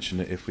pay attention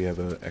to if we have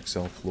a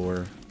XL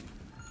floor.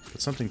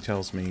 But something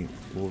tells me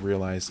we'll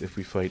realize if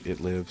we fight It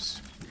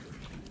Lives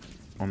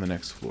on the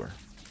next floor.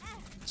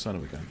 Son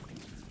of a gun.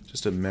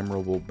 Just a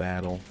memorable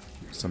battle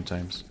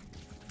sometimes,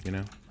 you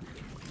know?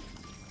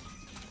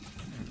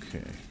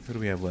 Okay, who do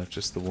we have left?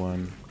 Just the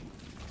one.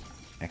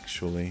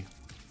 Actually.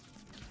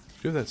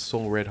 If we have that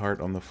soul red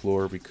heart on the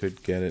floor, we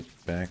could get it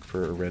back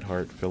for a red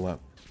heart fill-up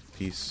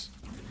piece.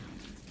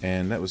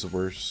 And that was the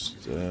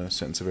worst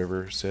sentence I've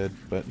ever said,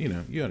 but, you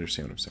know, you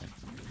understand what I'm saying.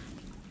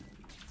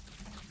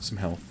 Some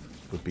health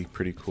would be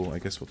pretty cool. I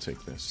guess we'll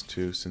take this,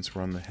 too, since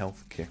we're on the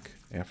health kick,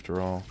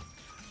 after all.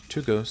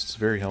 2 ghosts,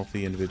 very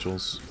healthy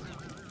individuals.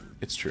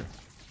 It's true.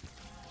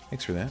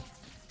 Thanks for that.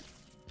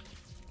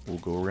 We'll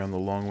go around the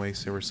long way,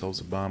 save ourselves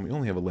a bomb. We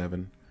only have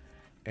 11,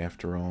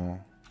 after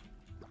all.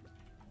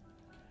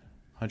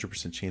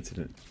 100% chance at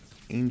an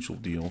angel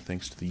deal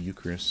thanks to the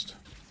Eucharist.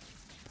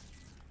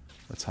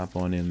 Let's hop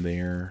on in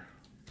there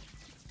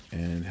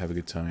and have a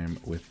good time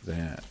with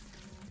that.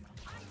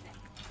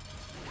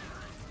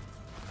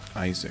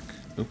 Isaac.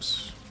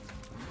 Oops.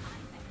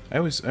 I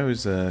always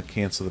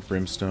cancel the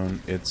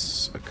brimstone.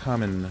 It's a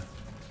common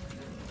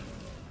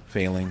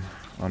failing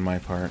on my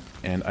part,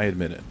 and I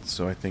admit it.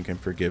 So I think I'm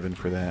forgiven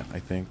for that. I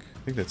think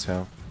that's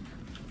how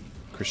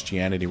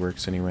Christianity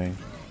works anyway.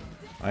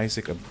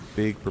 Isaac, a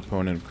big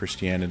proponent of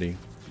Christianity.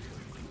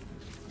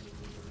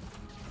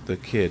 The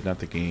kid, not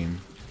the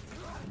game.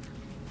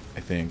 I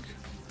think.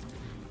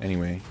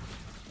 Anyway.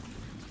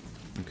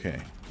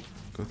 Okay.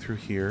 Go through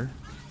here.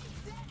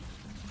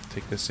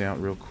 Take this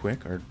out real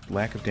quick. Our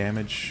lack of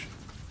damage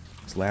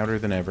is louder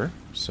than ever.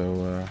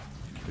 So,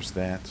 there's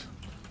that.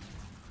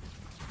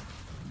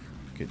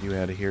 Get you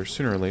out of here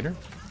sooner or later.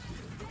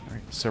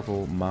 Alright,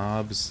 several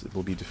mobs that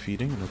we'll be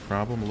defeating. No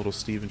problem. A little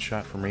Steven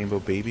shot from Rainbow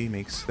Baby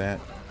makes that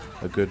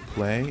a good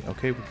play.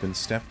 Okay, we've been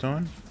stepped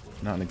on.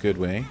 Not in a good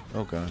way.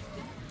 Oh, God.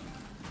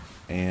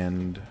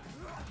 And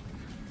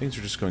things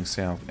are just going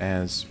south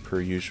as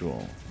per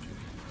usual.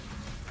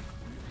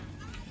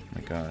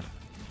 My God.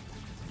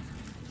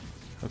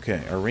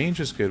 Okay, our range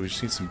is good. We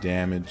just need some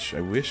damage.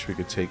 I wish we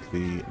could take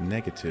the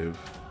negative,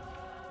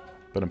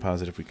 but I'm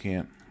positive we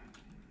can't.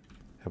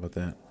 How about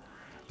that?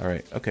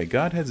 Alright, okay,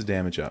 God heads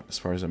damage up, as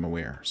far as I'm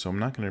aware. So I'm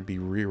not going to be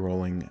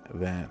re-rolling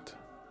that.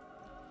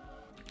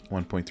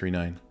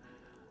 1.39.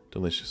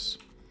 Delicious.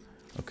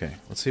 Okay,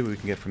 let's see what we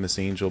can get from this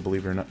angel,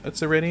 believe it or not. That's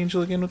the red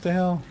angel again? What the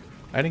hell?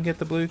 I didn't get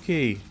the blue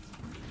key.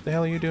 What the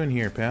hell are you doing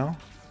here, pal?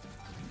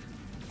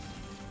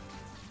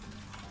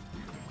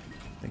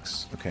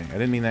 Thanks. Okay, I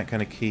didn't mean that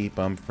kind of key,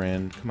 bum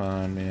friend. Come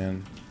on,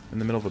 man. In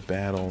the middle of a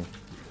battle.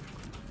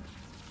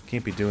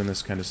 Can't be doing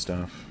this kind of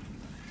stuff.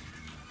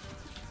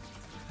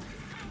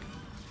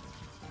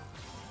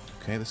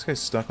 Okay, this guy's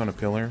stuck on a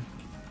pillar,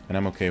 and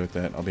I'm okay with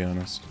that, I'll be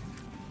honest.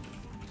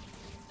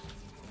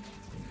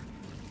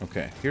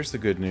 Okay, here's the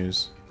good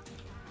news.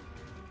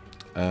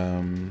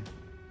 Never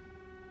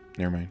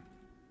mind.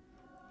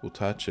 We'll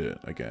touch it,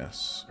 I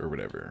guess, or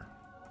whatever.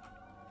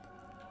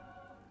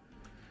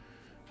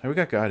 Alright, we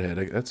got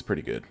Godhead. That's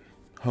pretty good.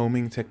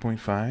 Homing Tech Point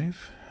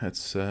 5.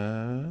 It's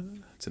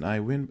an I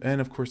win, and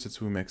of course it's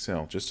Woom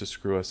XL, just to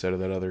screw us out of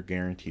that other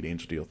guaranteed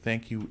angel deal.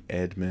 Thank you,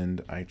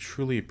 Edmund. I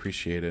truly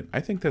appreciate it. I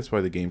think that's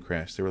why the game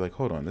crashed. They were like,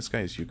 hold on, this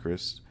guy is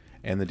Eucharist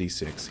and the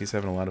D6. He's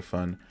having a lot of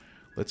fun.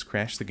 Let's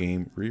crash the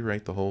game,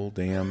 rewrite the whole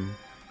damn...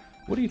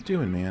 What are you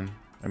doing, man?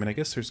 I mean, I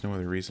guess there's no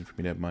other reason for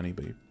me to have money,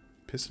 but you're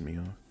pissing me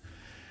off.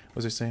 What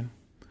was I saying?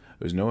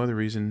 There's no other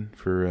reason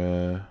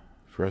for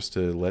us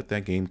to let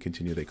that game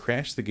continue. They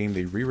crashed the game,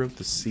 they rewrote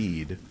the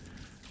seed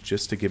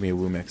just to give me a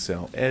Woom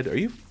XL. Ed, are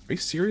you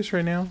serious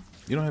right now?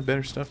 You don't have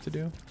better stuff to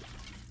do?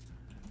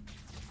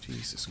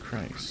 Jesus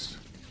Christ.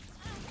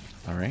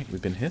 Alright,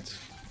 we've been hit.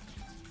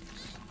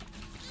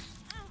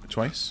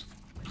 Twice.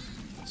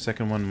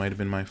 Second one might have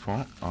been my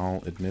fault,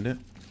 I'll admit it.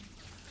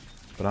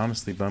 But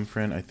honestly,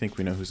 Bumfriend, I think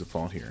we know who's at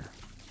fault here.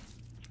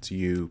 It's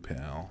you,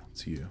 pal.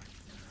 It's you.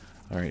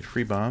 Alright,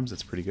 free bombs,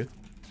 that's pretty good.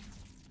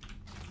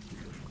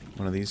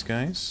 One of these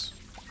guys.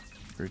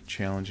 Very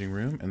challenging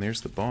room. And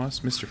there's the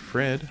boss, Mr.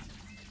 Fred.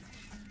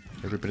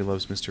 Everybody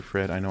loves Mr.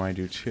 Fred. I know I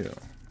do too.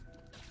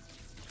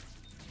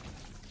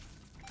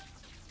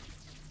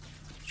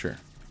 Sure.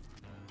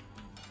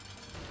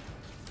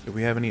 If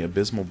we have any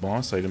abysmal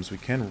boss items, we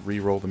can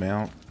re-roll them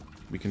out.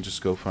 We can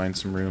just go find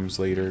some rooms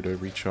later to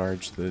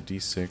recharge the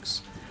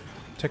D6.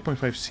 Tech Point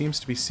 5 seems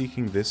to be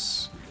seeking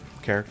this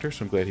character,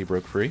 so I'm glad he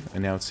broke free.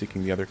 And now it's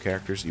seeking the other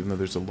characters, even though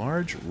there's a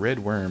large red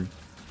worm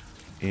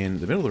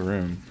in the middle of the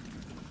room.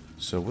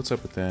 So what's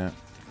up with that?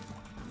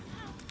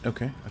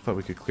 Okay, I thought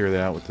we could clear that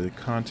out with the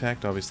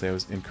contact. Obviously I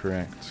was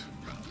incorrect.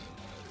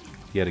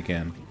 Yet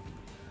again.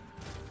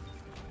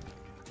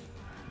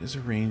 It is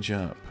a range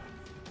up,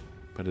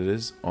 but it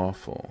is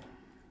awful.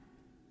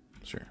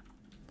 Sure.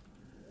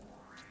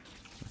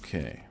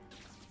 Okay.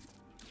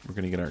 We're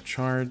gonna get our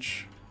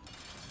charge.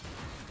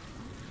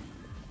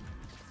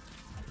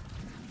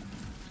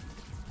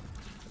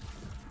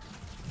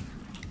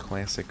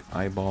 Classic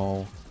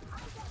eyeball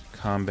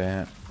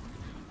combat.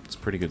 It's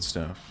pretty good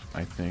stuff,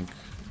 I think.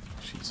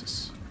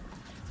 Jesus.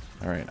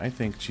 Alright, I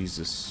think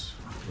Jesus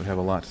would have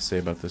a lot to say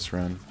about this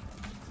run.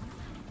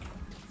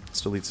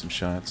 Let's delete some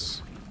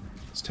shots.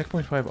 Is Tech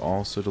Point 5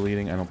 also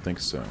deleting? I don't think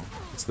so.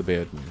 It's the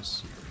bad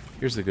news.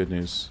 Here's the good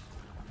news.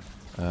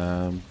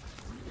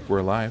 We're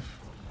alive.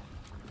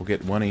 We'll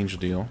get one angel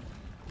deal.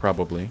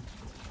 Probably.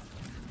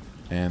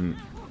 And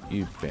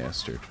you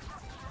bastard.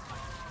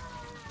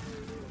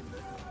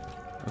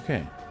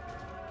 Okay.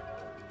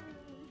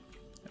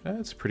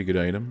 That's a pretty good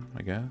item,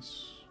 I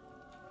guess.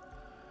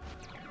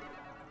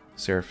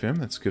 Seraphim,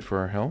 that's good for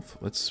our health.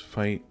 Let's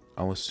fight,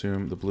 I'll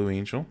assume, the Blue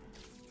Angel.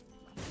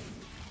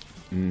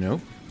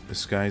 Nope.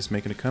 This guy's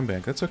making a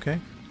comeback. That's okay.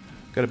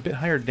 Got a bit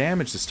higher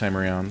damage this time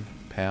around,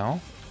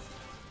 pal.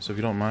 So if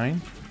you don't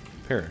mind,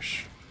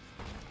 perish.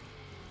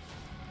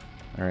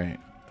 Alright.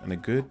 And a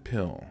good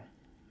pill.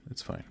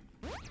 It's fine.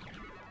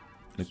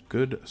 and a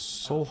good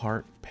soul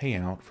heart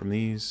payout from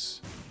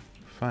these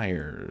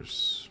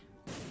fires.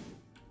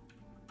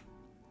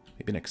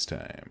 Maybe next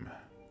time.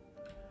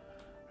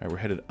 Alright, we're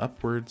headed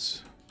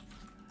upwards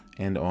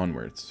and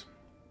onwards.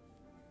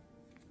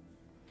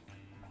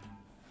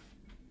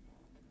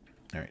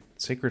 Alright,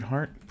 Sacred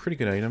Heart, pretty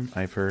good item,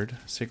 I've heard.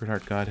 Sacred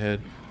Heart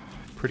Godhead,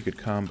 pretty good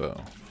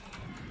combo.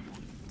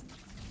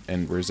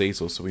 And we're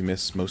Zazel, so we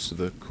miss most of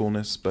the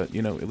coolness, but,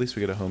 you know, at least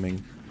we get a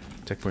homing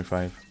Tech Point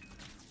 5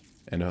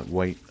 and a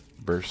white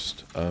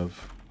burst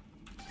of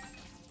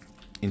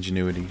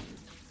ingenuity.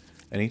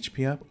 An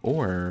HP up,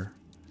 or...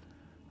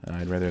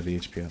 I'd rather have the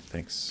HP up,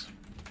 thanks.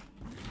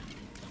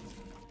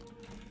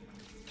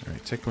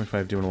 Alright, Tech Point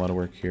 5 doing a lot of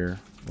work here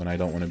when I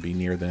don't want to be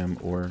near them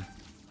or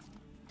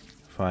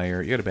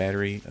fire. You got a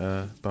battery,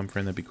 bum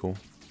friend, that'd be cool.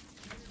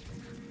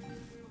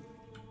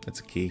 That's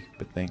a key,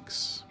 but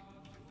thanks.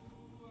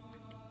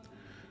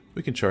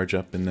 We can charge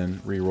up and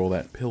then re-roll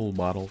that pill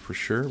bottle for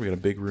sure. We got a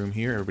big room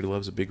here. Everybody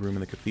loves a big room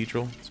in the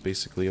cathedral. It's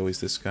basically always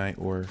this guy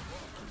or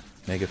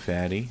Mega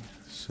Fatty,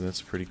 so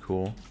that's pretty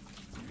cool.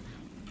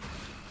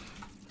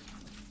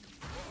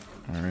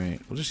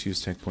 Alright, we'll just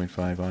use Tech Point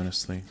 5,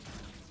 honestly.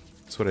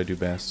 That's what I do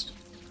best.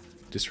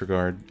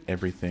 Disregard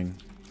everything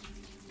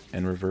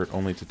and revert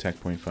only to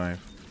Tech Point 5.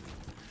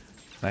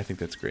 And I think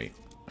that's great.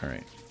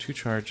 Alright, 2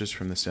 charges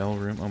from this L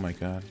room. Oh my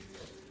god.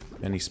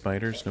 Many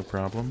spiders, no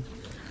problem.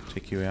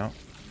 Take you out.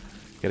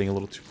 Getting a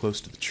little too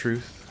close to the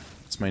truth.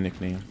 That's my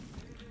nickname.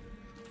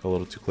 A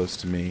little too close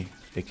to me,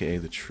 aka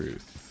the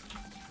truth.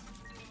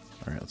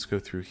 Alright, let's go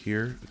through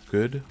here.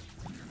 Good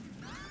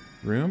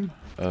room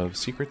of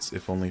secrets,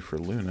 if only for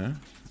Luna.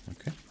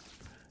 Okay.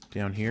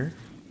 Down here,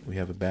 we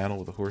have a battle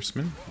with a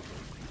horseman.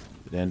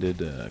 It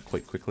ended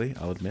quite quickly,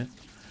 I'll admit.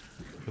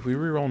 If we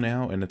reroll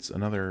now, and it's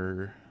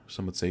another,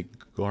 some would say,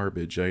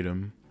 garbage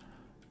item,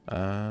 we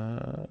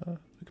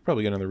could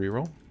probably get another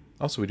reroll.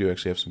 Also, we do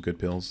actually have some good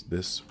pills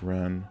this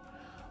run.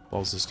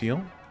 Balls of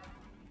Steel.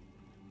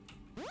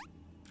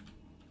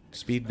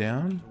 Speed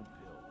down.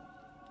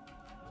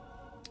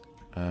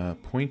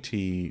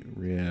 Pointy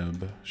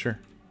Rib. Sure.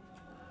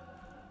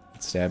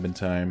 It's stabbing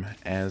time,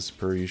 as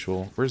per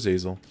usual. We're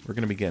Zazel. We're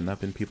going to be getting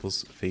up in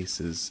people's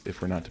faces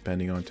if we're not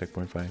depending on Tech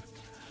Point 5.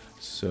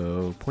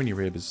 So, Pointy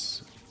Rib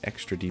is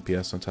extra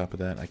DPS on top of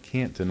that. I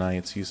can't deny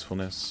its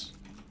usefulness,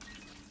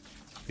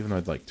 even though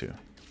I'd like to.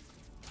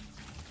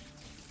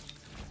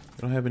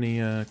 I don't have any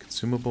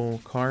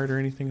consumable card or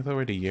anything. I thought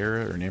we had a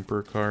Yara or an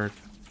Emperor card.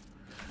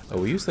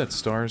 Oh, we used that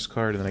Stars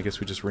card, and then I guess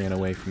we just ran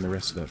away from the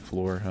rest of that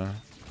floor, huh?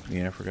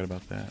 Yeah, I forgot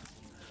about that.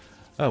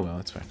 Oh, well,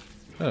 that's fine.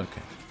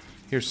 Okay.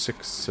 Here's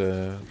 6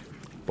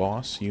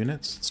 boss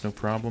units. It's no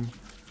problem.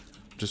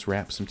 Just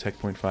wrap some Tech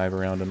Point 5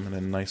 around them and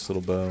a nice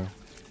little bow.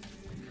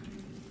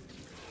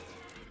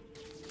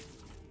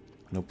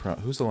 No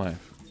problem. Who's alive?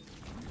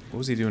 What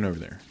was he doing over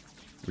there?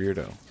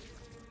 Weirdo.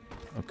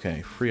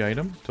 Okay, free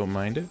item. Don't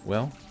mind it.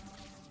 Well,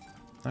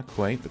 not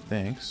quite, but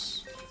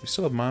thanks. We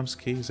still have Mom's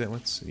Key. Is that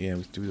what's... Yeah,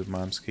 we do have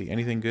Mom's Key.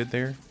 Anything good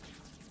there?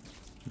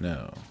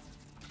 No.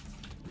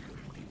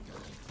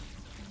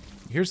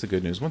 Here's the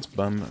good news. Once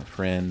Bum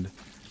Friend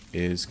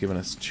is giving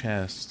us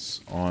chests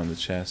on the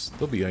chest,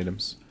 there'll be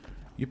items.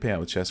 You pay out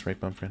with chests, right,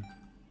 Bum Friend?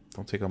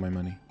 Don't take all my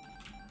money.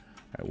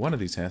 Alright, one of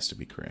these has to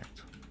be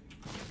correct.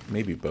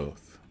 Maybe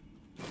both.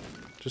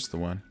 Just the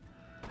one.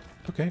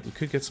 Okay, we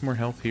could get some more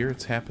health here.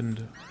 It's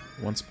happened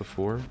once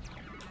before.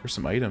 There's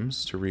some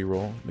items to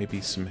reroll. Maybe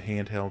some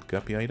handheld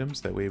guppy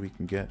items. That way we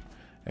can get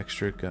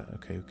extra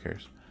okay, who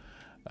cares?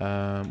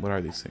 What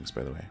are these things,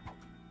 by the way?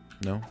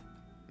 No?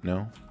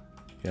 No?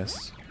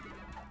 Yes?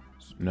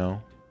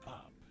 No?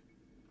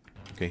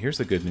 Okay, here's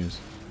the good news.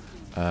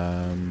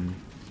 I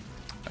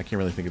can't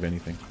really think of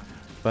anything.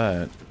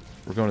 But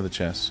we're going to the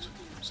chest,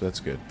 so that's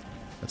good.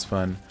 That's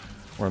fun.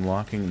 We're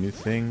unlocking new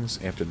things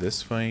after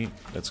this fight.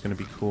 That's going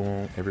to be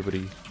cool.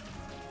 Everybody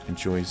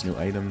enjoys new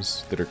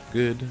items that are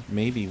good.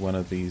 Maybe one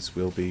of these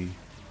will be...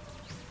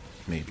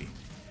 Maybe.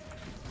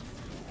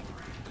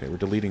 Okay, we're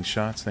deleting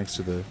shots thanks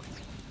to the...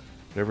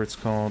 whatever it's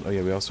called. Oh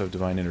yeah, we also have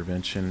Divine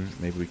Intervention.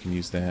 Maybe we can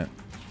use that.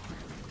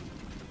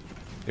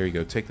 There you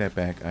go. Take that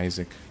back,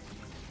 Isaac.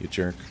 You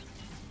jerk.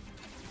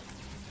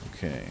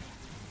 Okay.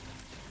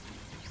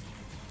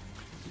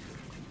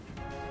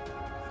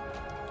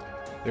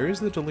 There is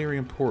the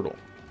Delirium Portal.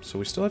 So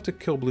we still have to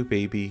kill Blue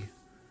Baby.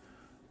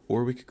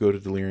 Or we could go to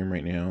Delirium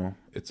right now.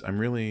 I'm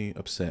really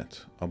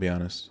upset, I'll be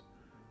honest,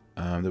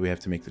 that we have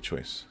to make the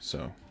choice.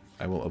 So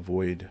I will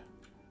avoid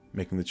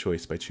making the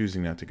choice by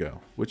choosing not to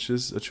go, which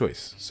is a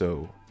choice.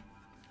 So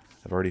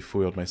I've already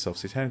foiled myself.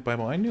 Satanic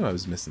Bible, I knew I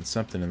was missing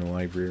something in the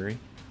library.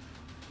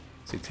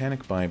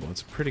 Satanic Bible,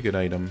 it's a pretty good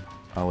item,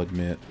 I'll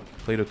admit.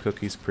 Play-Doh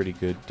Cookie's pretty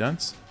good.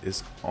 Dunce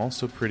is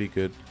also pretty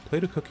good.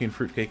 Play-Doh Cookie and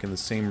Fruitcake in the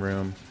same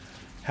room.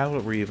 How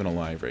are we even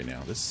alive right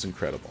now? This is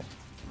incredible.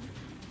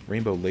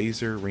 Rainbow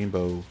Laser,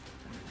 Rainbow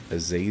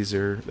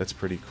Azazer, that's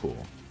pretty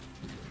cool.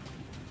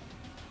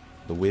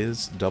 The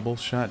Wiz, Double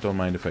Shot, don't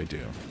mind if I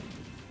do.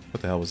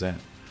 What the hell was that?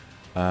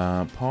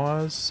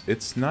 Pause,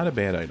 it's not a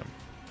bad item,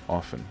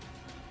 often.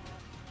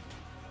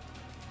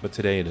 But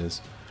today it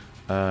is.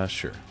 Sure.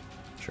 Sure.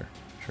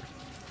 Sure.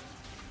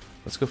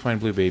 Let's go find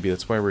Blue Baby.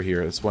 That's why we're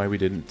here. That's why we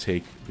didn't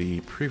take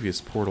the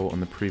previous portal on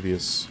the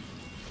previous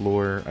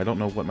floor. I don't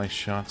know what my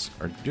shots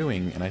are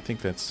doing, and I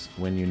think that's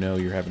when you know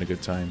you're having a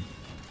good time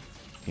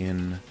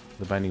in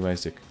the Binding of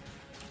Isaac.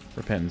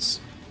 Repentance.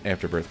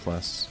 Afterbirth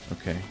Plus.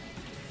 Okay.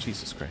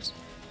 Jesus Christ.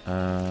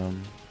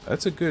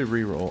 That's a good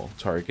reroll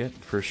target,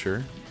 for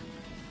sure.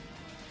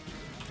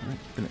 Alright,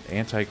 gonna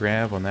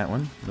anti-grav on that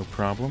one. No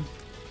problem.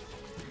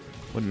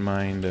 Wouldn't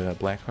mind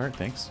Blackheart,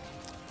 thanks.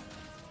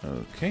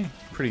 Okay,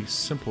 pretty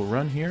simple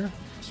run here.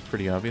 It's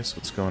pretty obvious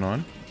what's going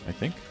on, I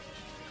think.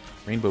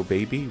 Rainbow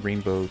Baby,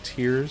 Rainbow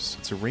Tears.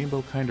 It's a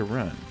rainbow kind of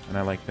run, and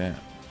I like that.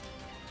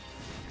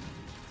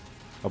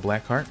 A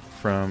Blackheart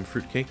from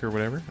Fruitcake or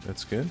whatever.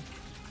 That's good.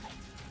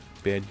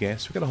 Bad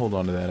gas. We gotta hold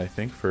on to that, I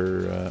think,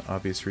 for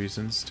obvious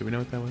reasons. Do we know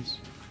what that was?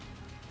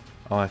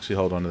 I'll actually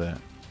hold on to that.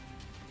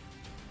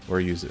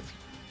 Or use it.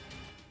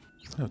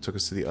 Oh, it took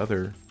us to the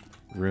other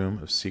room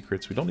of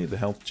secrets. We don't need the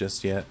health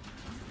just yet.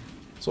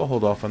 So I'll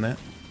hold off on that.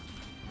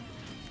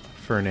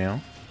 For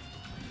now.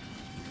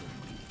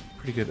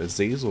 Pretty good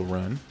Azazel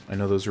run. I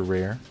know those are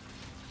rare.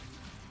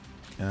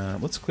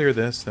 Let's clear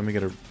this, then we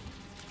gotta...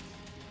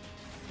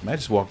 I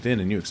just walked in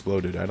and you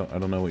exploded. I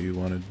don't know what you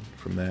wanted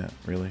from that,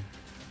 really.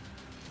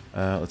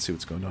 Let's see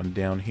what's going on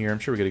down here. I'm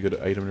sure we got a good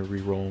item to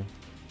reroll.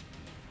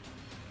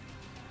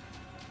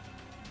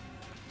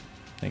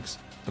 Thanks.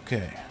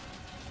 Okay.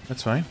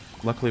 That's fine.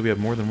 Luckily we have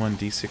more than one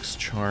D6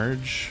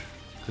 charge,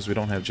 because we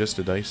don't have just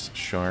a dice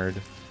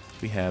shard.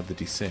 We have the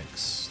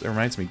D6. That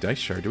reminds me, dice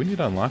shard. Do we need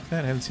to unlock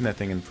that? I haven't seen that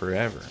thing in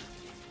forever.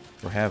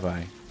 Or have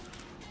I?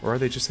 Or are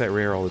they just that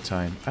rare all the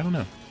time? I don't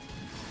know.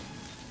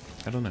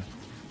 I don't know.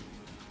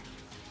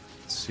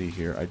 Let's see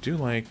here. I do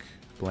like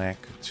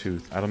Black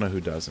Tooth. I don't know who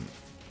doesn't.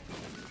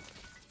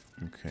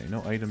 Okay,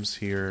 no items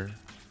here.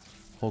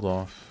 Hold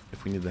off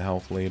if we need the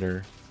health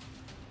later.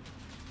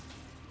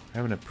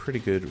 Having a pretty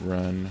good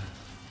run.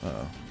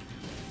 Uh-oh.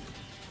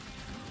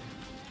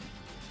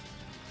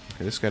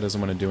 Okay, this guy doesn't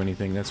want to do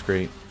anything. That's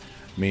great.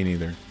 Me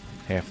neither.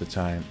 Half the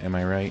time. Am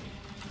I right?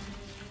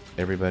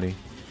 Everybody?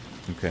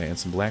 Okay, and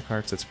some black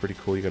hearts. That's pretty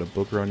cool. You got a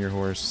booger on your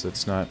horse.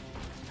 That's not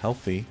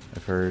healthy,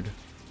 I've heard.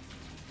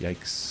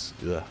 Yikes.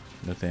 Ugh.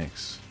 No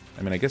thanks.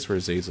 I mean, I guess we're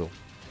Azazel,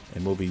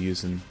 and we'll be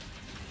using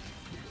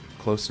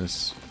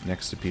closeness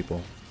next to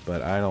people,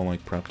 but I don't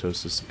like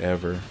Proptosis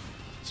ever.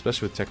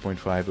 Especially with Tech Point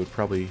 5, it would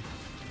probably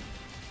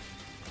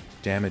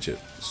damage it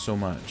so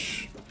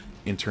much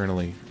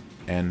internally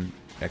and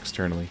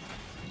externally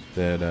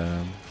that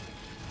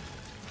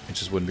it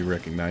just wouldn't be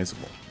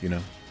recognizable, you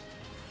know?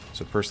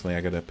 So personally,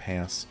 I gotta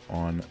pass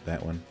on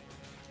that one.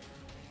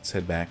 Let's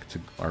head back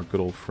to our good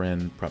old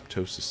friend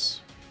Proptosis.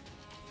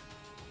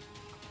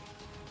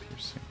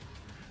 Piercing.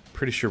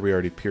 Pretty sure we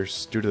already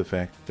pierced due to the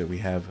fact that we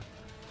have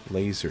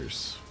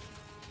lasers.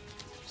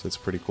 So that's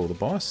pretty cool. The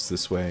boss is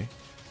this way.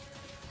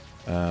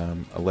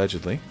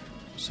 Allegedly.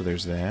 So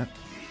there's that.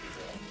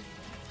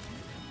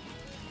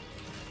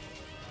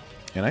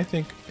 And I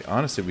think,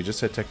 honestly, if we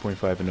just had Tech Point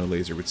 5 and no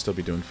laser, we'd still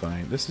be doing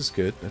fine. This is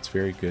good. That's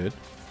very good.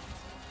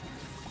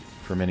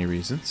 For many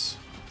reasons.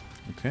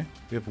 Okay.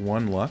 We have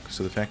 1 luck,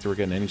 so the fact that we're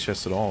getting any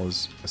chests at all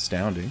is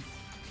astounding.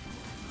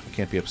 I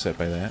can't be upset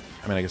by that.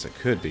 I mean, I guess I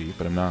could be,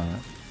 but I'm not.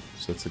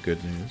 So that's the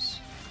good news.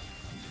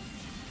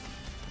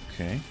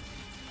 Okay.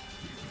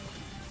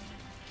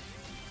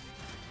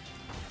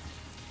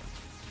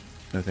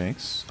 No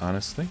thanks,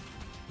 honestly.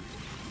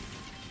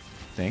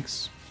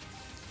 Thanks.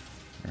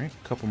 Alright,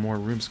 a couple more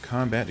rooms of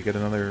combat to get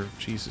another...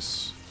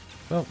 Jesus.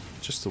 Well,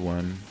 just the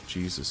one.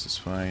 Jesus is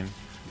fine.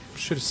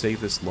 Should have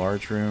saved this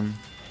large room,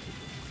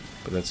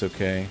 but that's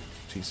okay.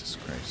 Jesus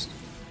Christ.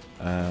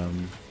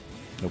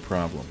 No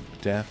problem.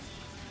 Death.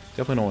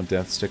 Definitely don't want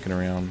death sticking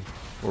around.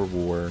 Or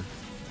war.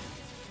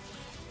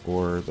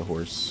 Or the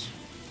horse.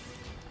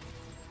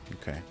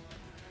 Okay.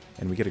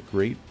 And we get a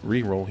great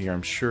reroll here.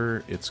 I'm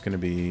sure it's going to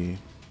be...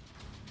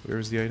 Where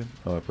is the item?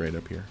 Oh, right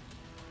up here.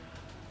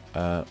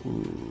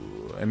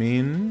 Ooh, I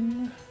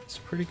mean, it's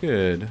pretty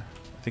good.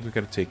 I think we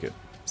got to take it,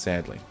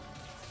 sadly.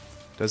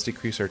 It does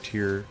decrease our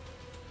tier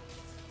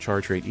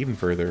charge rate even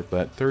further,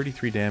 but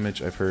 33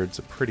 damage, I've heard, is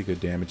a pretty good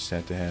damage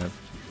stat to have.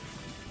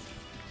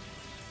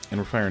 And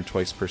we're firing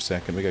twice per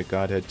second. We got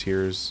Godhead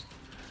Tears.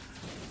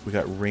 We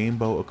got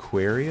Rainbow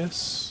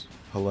Aquarius.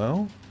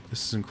 Hello?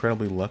 This is an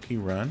incredibly lucky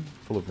run,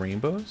 full of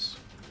rainbows.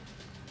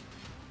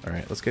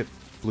 Alright, let's get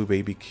Blue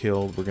Baby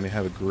killed. We're going to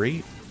have a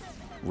great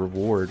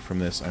reward from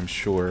this, I'm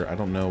sure. I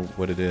don't know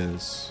what it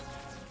is,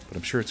 but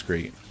I'm sure it's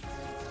great.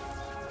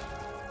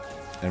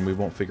 And we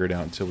won't figure it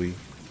out until we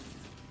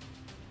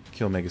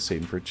kill Mega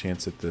Satan for a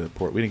chance at the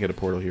portal. We didn't get a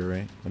portal here,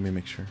 right? Let me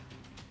make sure.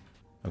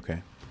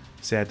 Okay.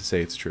 Sad to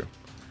say it's true.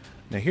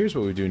 Now here's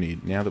what we do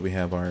need. Now that we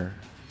have our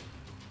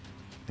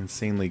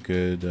insanely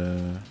good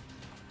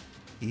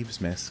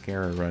Eve's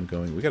Mascara run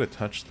going, we gotta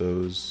touch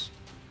those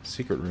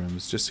secret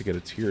rooms just to get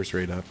a tears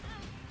rate up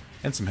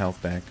and some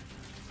health back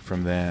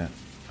from that.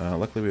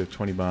 Luckily we have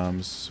 20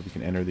 bombs, so we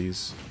can enter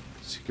these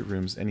secret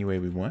rooms any way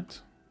we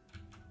want.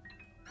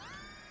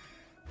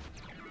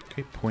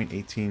 Okay,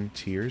 0.18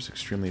 tears,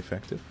 extremely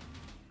effective.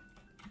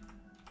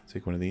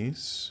 Take one of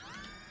these.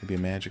 Maybe a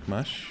magic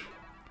mush.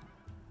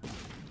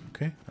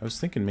 Okay, I was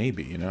thinking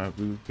maybe, you know,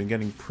 we've been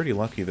getting pretty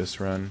lucky this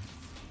run.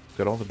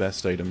 Got all the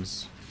best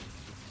items.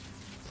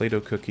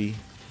 Play-Doh cookie,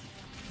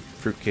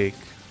 fruitcake.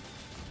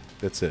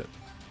 That's it.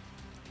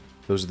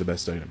 Those are the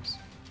best items.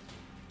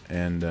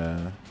 And,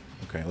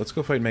 okay, let's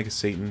go fight Mega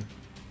Satan.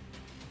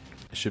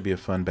 It should be a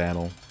fun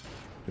battle.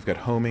 We've got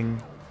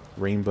Homing,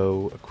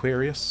 Rainbow,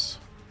 Aquarius.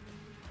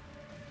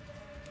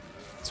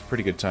 It's a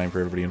pretty good time for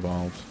everybody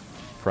involved.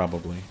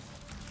 Probably.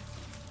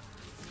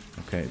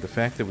 Okay, the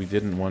fact that we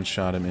didn't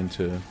one-shot him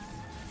into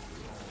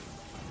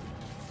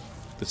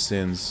the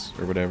sins,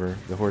 or whatever,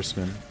 the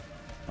horsemen.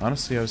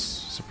 Honestly, I was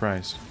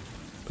surprised.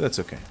 But that's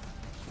okay.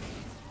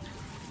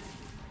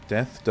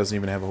 Death doesn't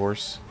even have a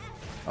horse.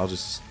 I'll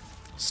just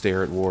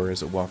stare at war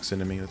as it walks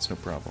into me. That's no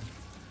problem.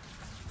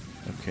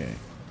 Okay.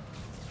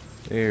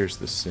 There's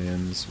the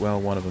sins. Well,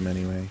 one of them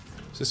anyway.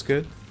 Is this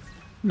good?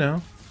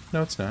 No.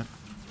 No, it's not.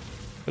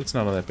 But it's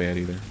not all that bad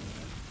either.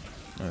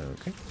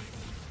 Okay.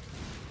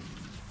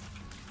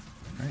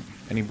 Alright.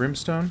 Any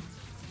brimstone?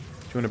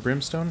 Do you want a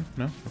brimstone?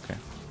 No? Okay.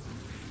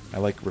 I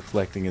like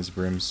reflecting as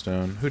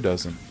brimstone. Who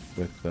doesn't?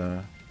 With,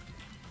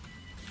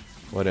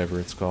 whatever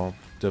it's called.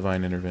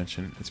 Divine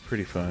Intervention. It's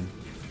pretty fun.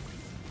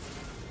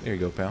 There you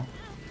go, pal.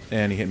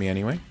 And he hit me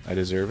anyway. I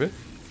deserve it.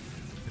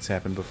 It's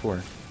happened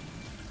before.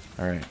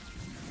 Alright.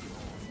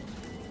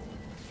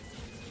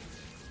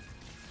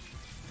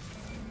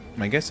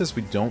 My guess is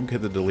we don't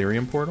get the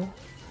Delirium Portal.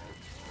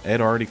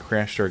 Ed already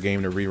crashed our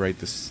game to rewrite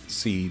the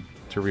seed,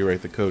 to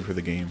rewrite the code for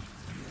the game.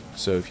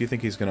 So if you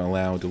think he's going to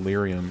allow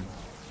Delirium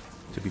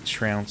to be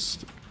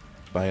trounced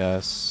by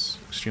us,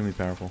 extremely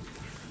powerful,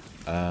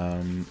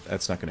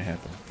 that's not going to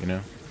happen, you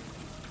know?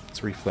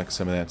 Let's reflect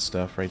some of that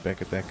stuff right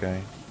back at that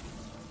guy.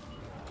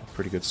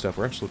 Pretty good stuff.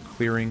 We're actually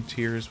clearing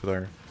tiers with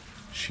our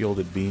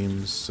shielded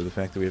beams, so the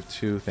fact that we have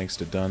 2, thanks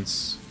to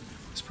Dunce,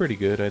 is pretty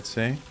good, I'd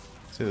say.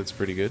 I'd say that's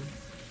pretty good.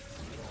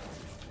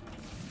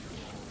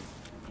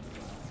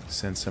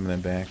 Send some of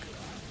them back.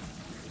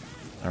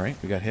 Alright,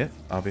 we got hit,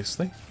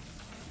 obviously.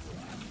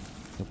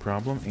 No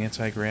problem.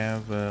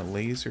 Anti-grav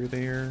laser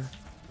there.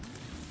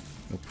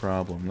 No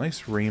problem.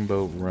 Nice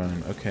rainbow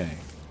run. Okay.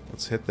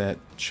 Let's hit that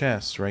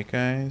chest, right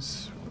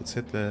guys? Let's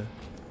hit the...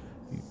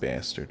 You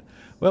bastard.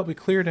 Well, we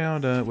cleared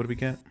out, what do we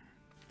get?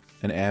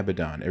 An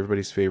Abaddon.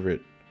 Everybody's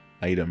favorite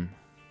item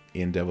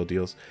in Devil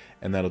Deals.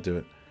 And that'll do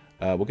it.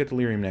 We'll get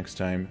Delirium next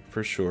time,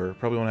 for sure.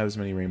 Probably won't have as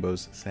many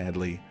rainbows,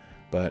 sadly.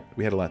 But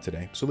we had a lot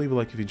today. So leave a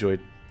like if you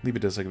enjoyed. Leave a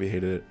dislike if you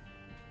hated it.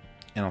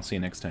 And I'll see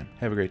you next time.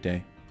 Have a great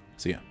day.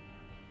 See ya.